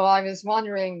 So I was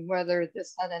wondering whether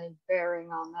this had any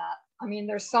bearing on that. I mean,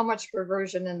 there's so much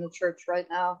perversion in the church right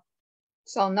now,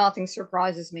 so nothing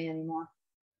surprises me anymore.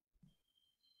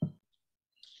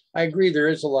 I agree, there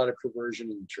is a lot of perversion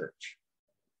in the church.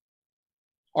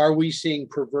 Are we seeing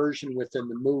perversion within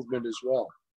the movement as well?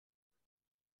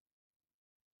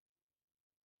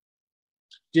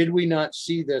 Did we not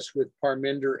see this with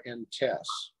Parminder and Tess?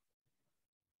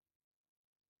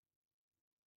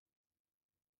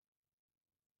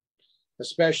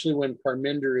 Especially when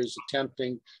Parminder is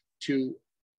attempting to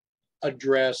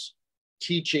address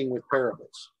teaching with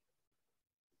parables.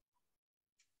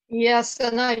 Yes,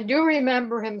 and I do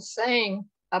remember him saying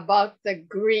about the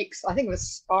Greeks, I think it was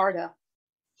Sparta,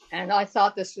 and I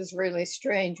thought this was really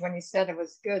strange when he said it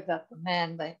was good that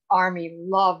the army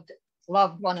loved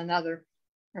one another.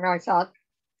 And I thought,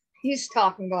 he's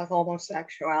talking about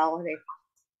homosexuality.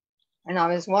 And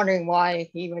I was wondering why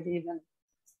he would even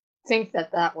think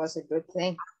that that was a good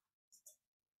thing.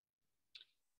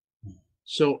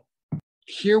 So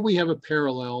here we have a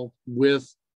parallel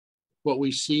with what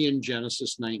we see in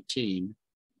Genesis 19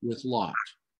 with Lot.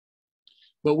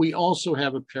 But we also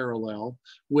have a parallel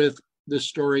with the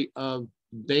story of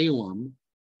Balaam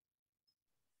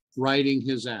riding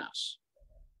his ass.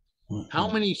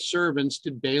 How many servants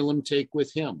did Balaam take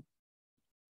with him?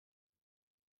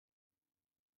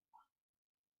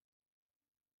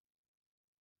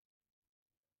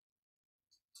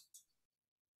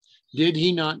 Did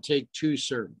he not take 2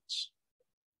 servants?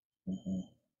 I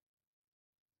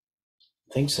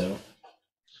think so.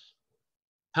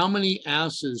 How many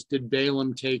asses did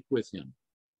Balaam take with him?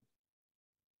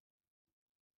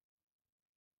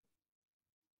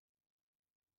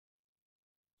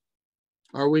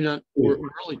 Are we not? We're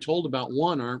only told about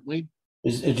one, aren't we?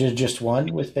 Is it just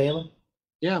one with Balaam?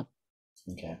 Yeah.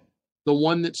 Okay. The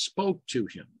one that spoke to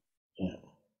him. Yeah.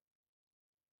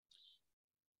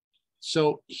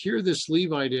 So here this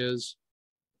Levite is.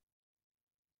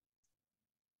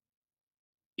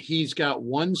 He's got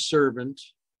 1 servant,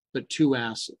 but 2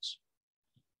 asses.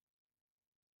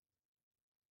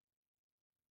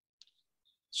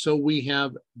 So we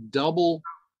have double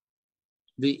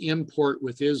the import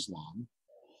with Islam,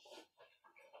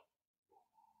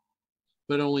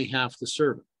 but only half the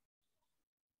servant.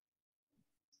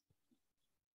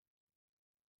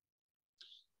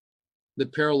 The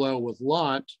parallel with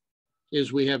Lot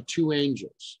is we have 2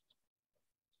 angels,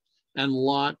 and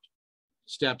Lot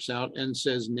steps out and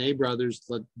says, "Nay, brothers,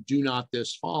 do not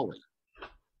this folly."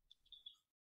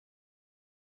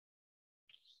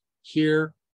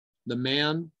 Here, the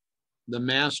man, the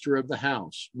master of the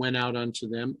house, went out unto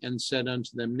them and said unto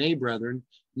them, "Nay, brethren,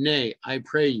 nay, I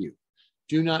pray you,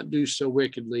 do not do so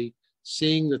wickedly,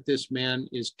 seeing that this man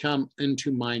is come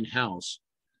into mine house.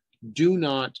 Do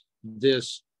not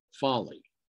this folly."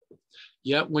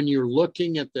 Yet when you're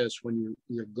looking at this, when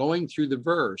you're going through the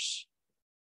verse,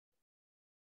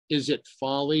 is it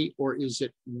folly or is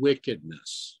it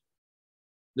wickedness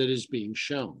that is being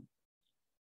shown?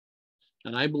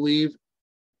 And I believe,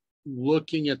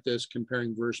 looking at this,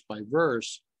 comparing verse by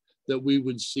verse, that we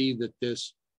would see that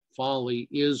this folly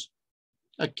is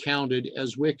accounted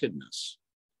as wickedness.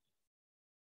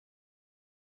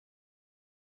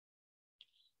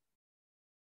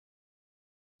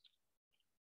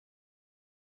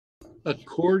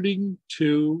 According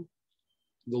to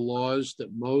the laws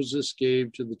that Moses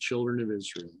gave to the children of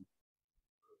Israel,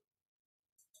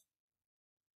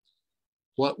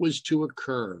 what was to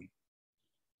occur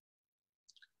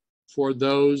for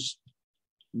those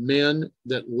men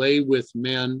that lay with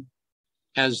men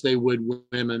as they would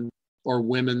women, or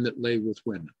women that lay with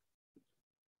women?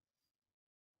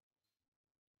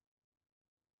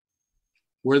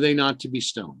 Were they not to be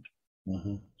stoned?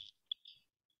 Mm-hmm.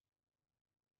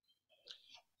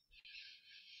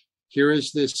 Here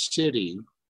is this city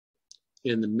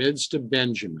in the midst of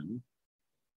Benjamin,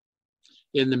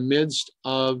 in the midst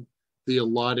of the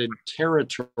allotted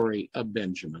territory of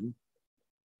Benjamin,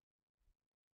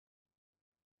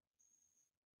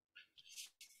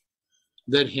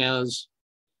 that has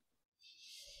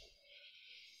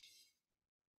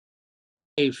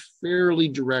a fairly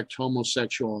direct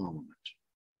homosexual element.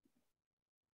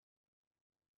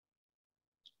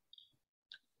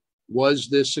 Was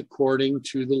this according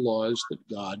to the laws that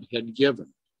God had given?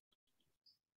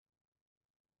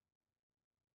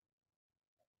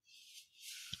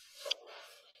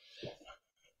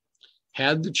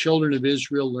 Had the children of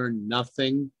Israel learned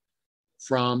nothing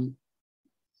from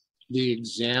the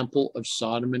example of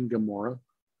Sodom and Gomorrah?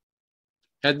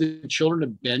 Had the children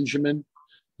of Benjamin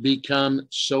become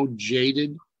so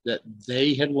jaded that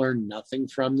they had learned nothing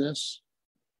from this?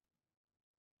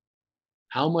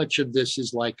 How much of this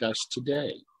is like us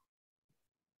today?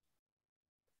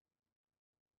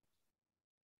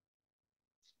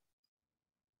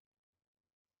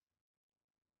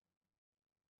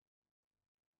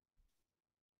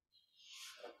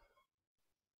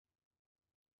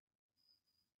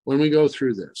 When we go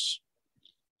through this,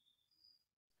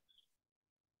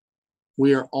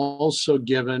 we are also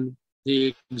given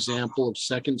the example of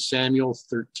 2 Samuel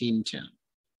 13:10.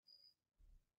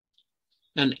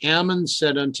 And Ammon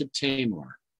said unto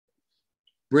Tamar,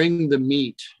 bring the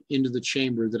meat into the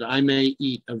chamber that I may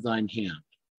eat of thine hand.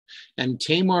 And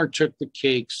Tamar took the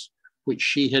cakes which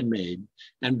she had made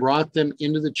and brought them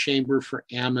into the chamber for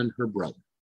Ammon her brother.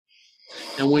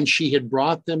 And when she had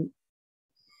brought them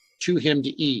to him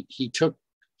to eat, he took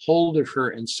hold of her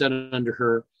and said unto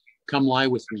her, come lie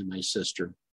with me, my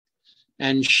sister.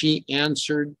 And she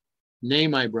answered, nay,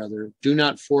 my brother, do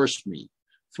not force me,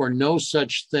 for no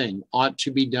such thing ought to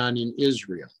be done in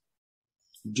Israel.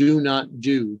 Do not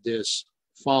do this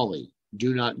folly.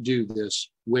 Do not do this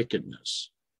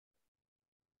wickedness.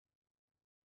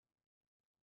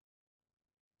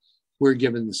 We're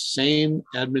given the same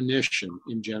admonition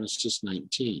in Genesis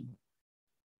 19.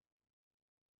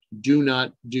 Do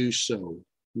not do so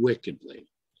wickedly.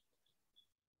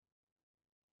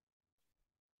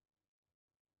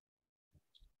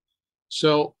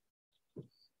 So,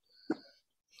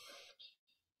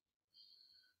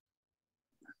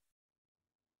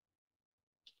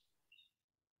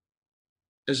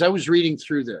 as I was reading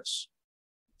through this,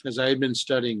 as I had been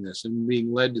studying this and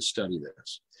being led to study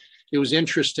this, it was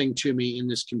interesting to me in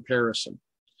this comparison,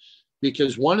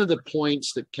 because one of the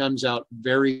points that comes out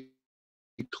very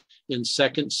in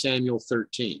 2 Samuel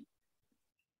 13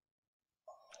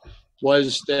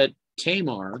 was that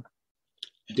Tamar,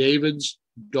 David's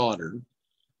daughter,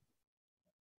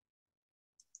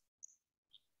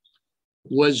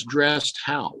 was dressed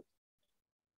how?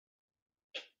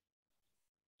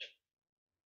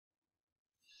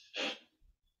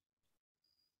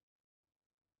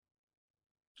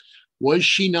 Was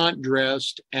she not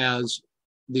dressed as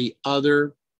the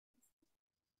other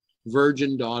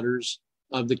virgin daughters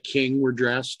of the king were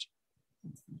dressed?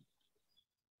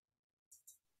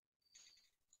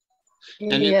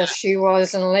 Yes, she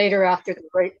was. And later, after the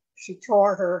break, she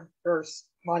tore her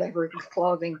whatever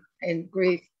clothing in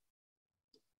grief.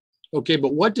 Okay,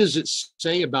 but what does it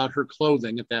say about her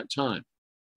clothing at that time?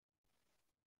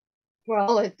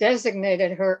 Well, it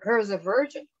designated her as a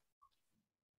virgin.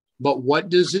 But what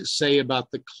does it say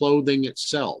about the clothing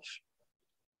itself?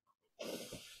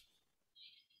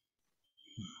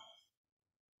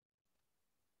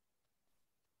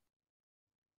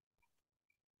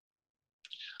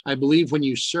 I believe when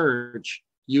you search,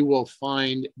 you will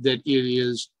find that it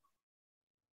is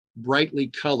brightly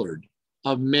colored,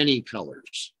 of many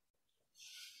colors.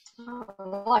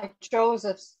 Like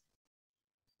Joseph's.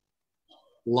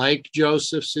 Like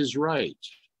Joseph's is right.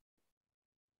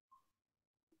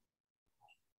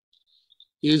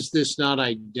 Is this not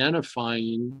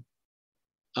identifying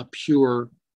a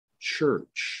pure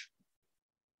church?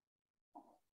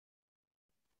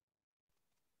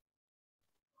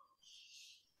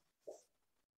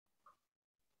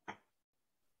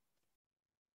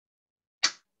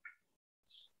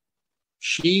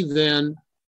 She then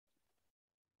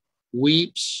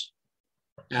weeps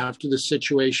after the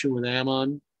situation with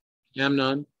Amnon,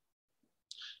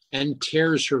 and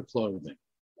tears her clothing.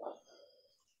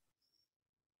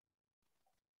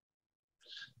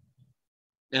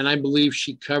 And I believe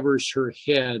she covers her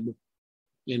head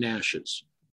in ashes.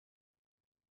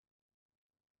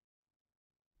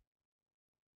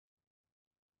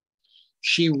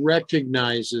 She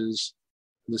recognizes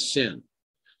the sin.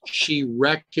 She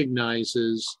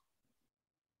recognizes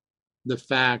the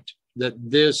fact that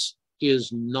this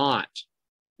is not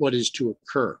what is to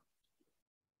occur.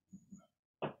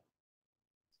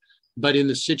 But in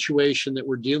the situation that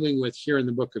we're dealing with here in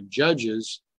the book of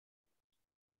Judges,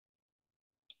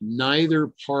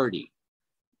 neither party,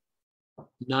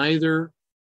 neither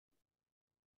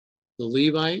the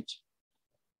Levite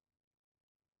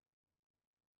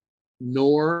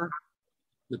nor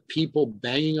the people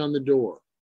banging on the door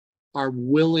are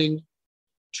willing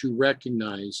to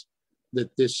recognize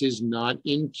that this is not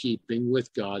in keeping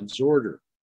with God's order.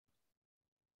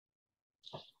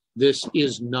 This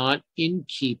is not in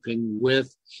keeping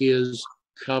with his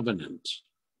covenant.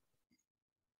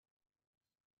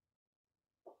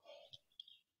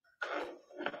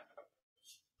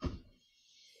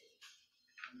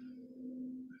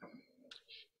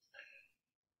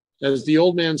 As the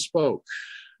old man spoke,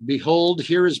 behold,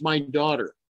 here is my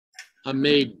daughter, a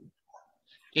maiden,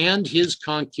 and his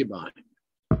concubine.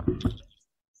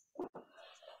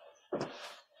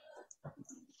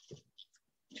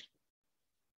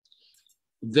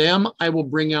 Them I will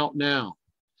bring out now,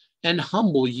 and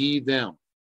humble ye them,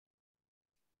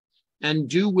 and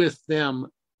do with them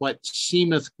what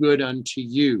seemeth good unto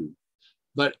you,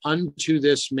 but unto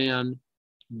this man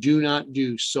do not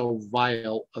do so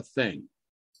vile a thing,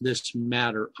 this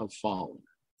matter of folly.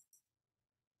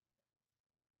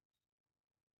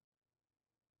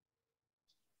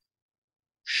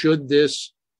 Should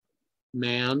this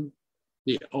man,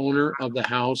 the owner of the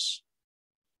house,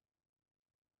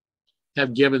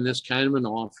 have given this kind of an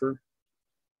offer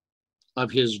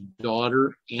of his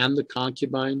daughter and the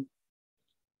concubine?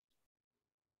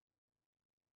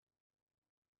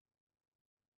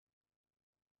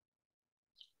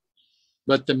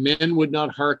 But the men would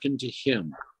not hearken to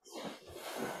him.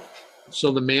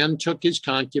 So the man took his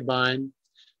concubine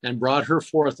and brought her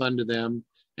forth unto them,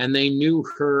 and they knew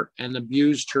her and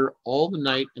abused her all the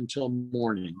night until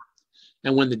morning.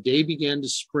 And when the day began to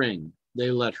spring, they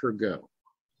let her go.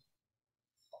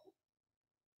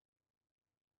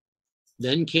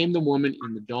 Then came the woman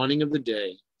in the dawning of the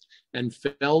day and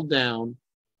fell down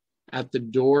at the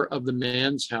door of the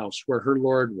man's house where her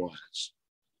Lord was,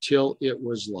 till it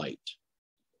was light.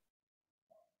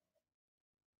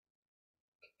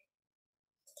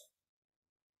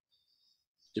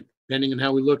 Depending on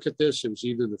how we look at this, it was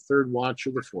either the third watch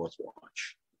or the fourth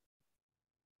watch.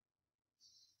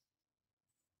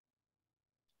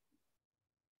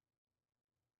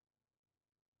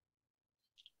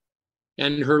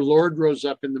 And her Lord rose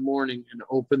up in the morning and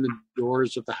opened the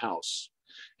doors of the house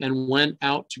and went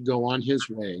out to go on his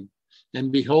way.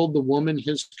 And behold, the woman,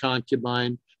 his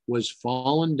concubine, was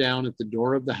fallen down at the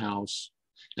door of the house,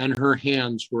 and her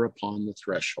hands were upon the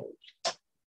threshold.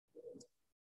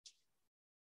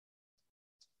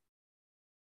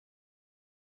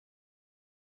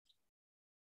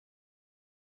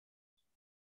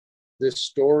 This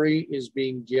story is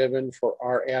being given for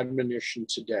our admonition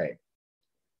today.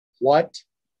 What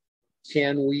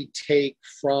can we take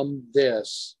from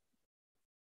this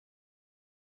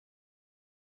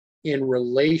in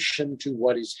relation to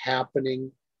what is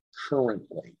happening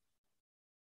currently?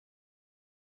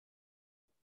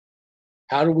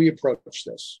 How do we approach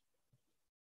this?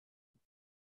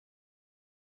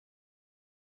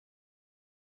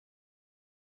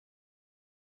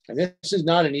 And this is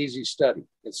not an easy study.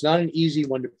 It's not an easy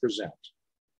one to present.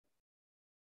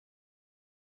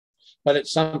 But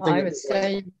it's something. I would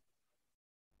say,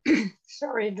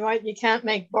 sorry, Dwight, you can't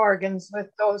make bargains with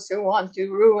those who want to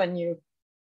ruin you.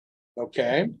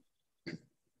 Okay.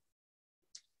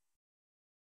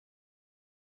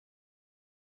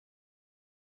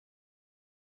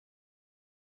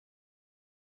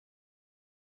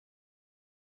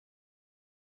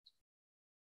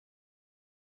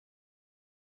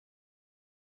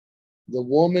 The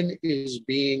woman is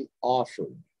being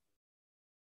offered.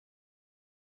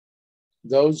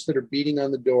 Those that are beating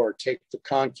on the door take the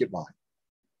concubine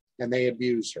and they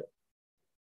abuse her.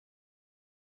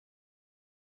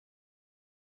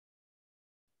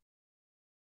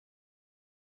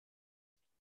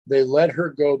 They let her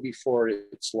go before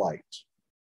it's light.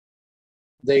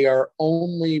 They are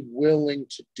only willing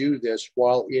to do this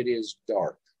while it is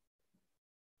dark.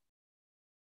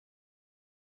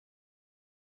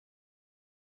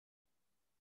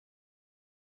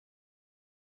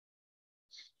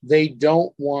 They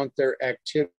don't want their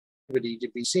activity to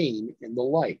be seen in the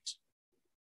light.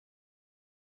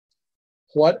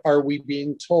 What are we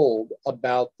being told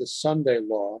about the Sunday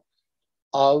law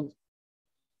of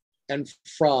and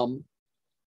from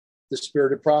the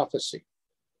spirit of prophecy?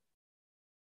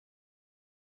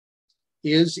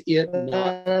 Is it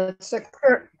not? It's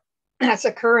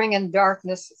occurring in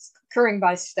darkness. It's occurring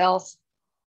by stealth.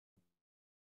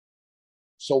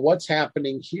 So what's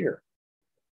happening here?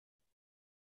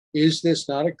 Is this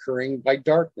not occurring by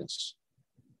darkness?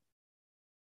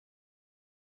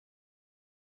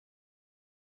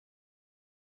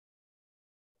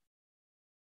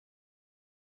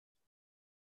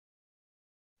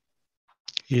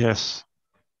 Yes.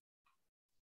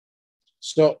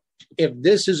 So if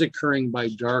this is occurring by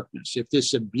darkness, if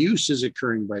this abuse is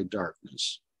occurring by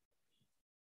darkness,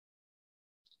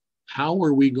 how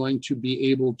are we going to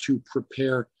be able to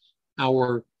prepare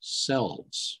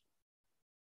ourselves?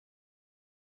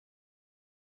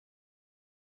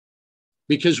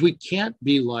 Because we can't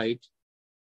be like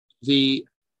the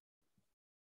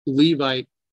Levite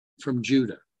from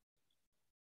Judah.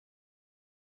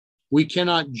 We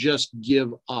cannot just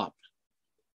give up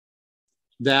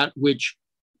that which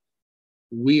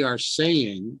we are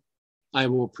saying, I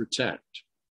will protect.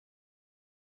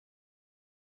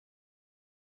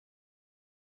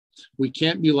 We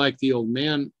can't be like the old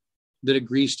man that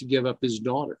agrees to give up his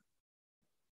daughter.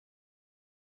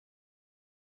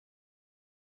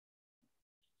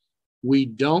 We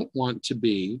don't want to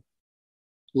be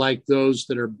like those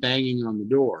that are banging on the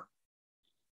door.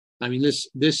 I mean,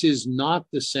 this is not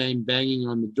the same banging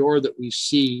on the door that we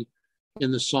see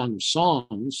in the Song of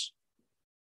Songs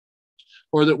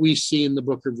or that we see in the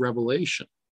book of Revelation.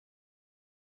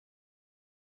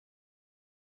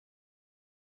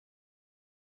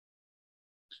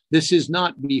 This is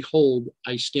not, behold,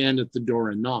 I stand at the door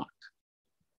and knock.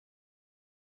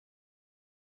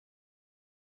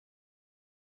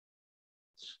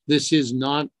 This is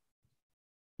not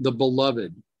the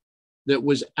beloved that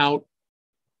was out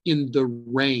in the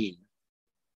rain,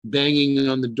 banging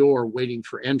on the door, waiting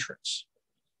for entrance.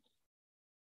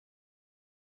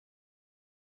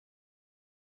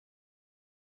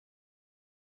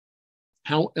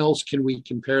 How else can we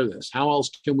compare this? How else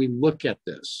can we look at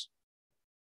this?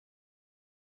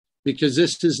 Because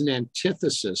this is an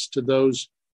antithesis to those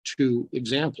two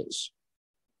examples.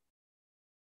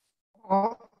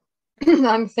 Well,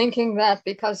 I'm thinking that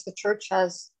because the church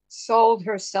has sold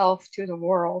herself to the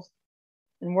world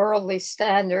and worldly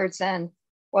standards and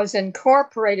was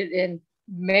incorporated in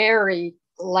Mary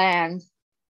land,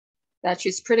 that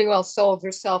she's pretty well sold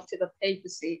herself to the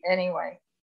papacy anyway.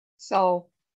 So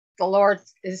the Lord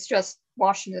is just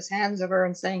washing his hands of her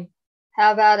and saying,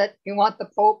 have at it. You want the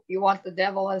Pope, you want the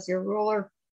devil as your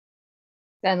ruler,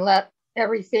 then let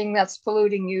everything that's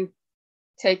polluting you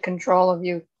take control of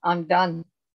you. I'm done.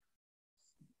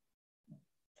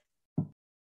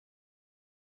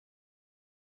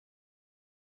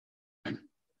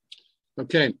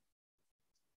 Okay.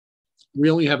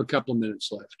 We only have a couple of minutes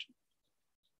left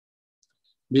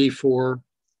before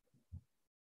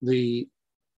I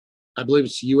believe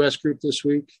it's the U.S. group this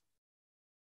week.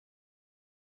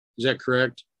 Is that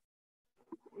correct?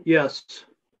 Yes.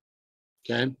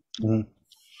 Okay. Mm-hmm.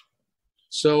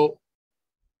 So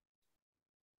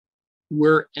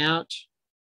we're at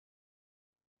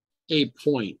a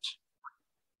point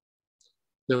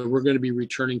that we're going to be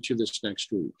returning to this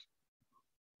next week.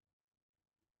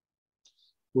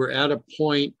 We're at a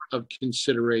point of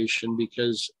consideration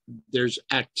because there's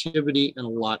activity and a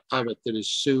lot of it that is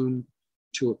soon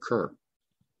to occur.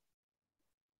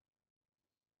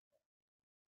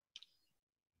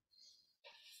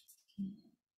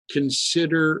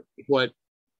 Consider what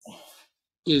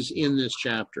is in this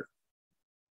chapter.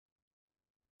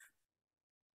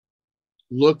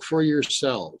 Look for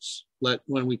yourselves.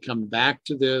 When we come back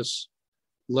to this,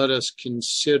 let us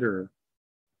consider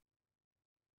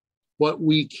what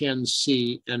we can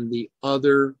see and the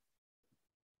other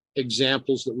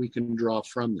examples that we can draw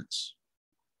from this.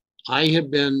 I have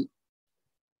been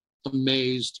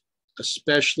amazed,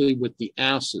 especially with the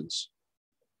asses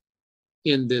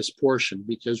in this portion,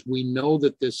 because we know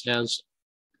that this has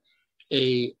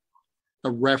a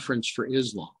reference for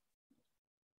Islam.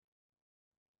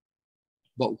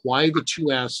 But why the two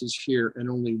asses here and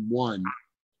only one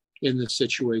in the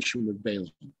situation with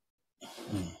Balaam?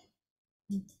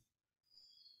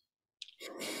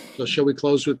 So shall we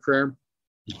close with prayer?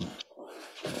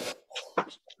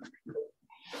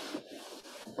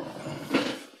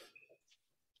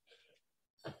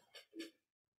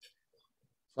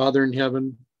 Father in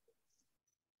heaven,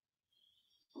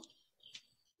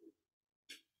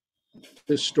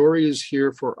 this story is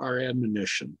here for our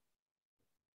admonition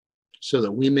so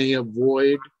that we may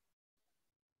avoid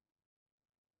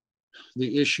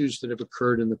the issues that have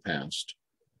occurred in the past,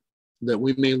 that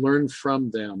we may learn from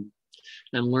them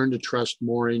and learn to trust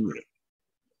more in you.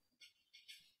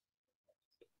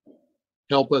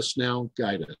 Help us now,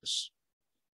 guide us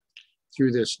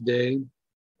through this day.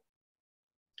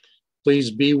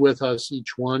 Please be with us,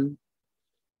 each one,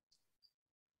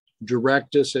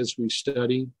 Direct us as we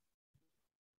study.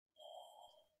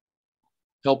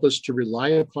 Help us to rely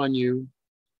upon you,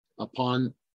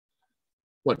 upon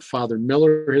what Father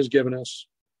Miller has given us,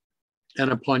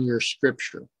 and upon your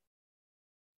scripture.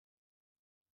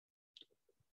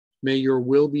 May your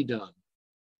will be done.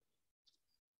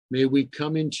 May we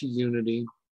come into unity.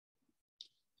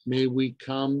 May we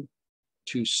come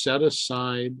to set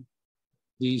aside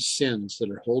these sins that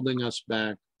are holding us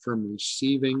back from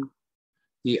receiving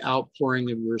the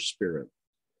outpouring of your Spirit.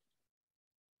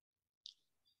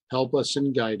 Help us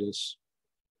and guide us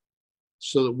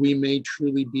so that we may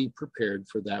truly be prepared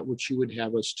for that which you would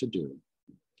have us to do.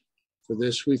 For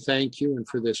this we thank you, and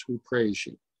for this we praise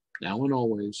you, now and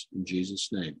always, in Jesus'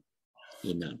 name.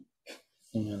 Amen.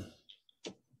 Amen.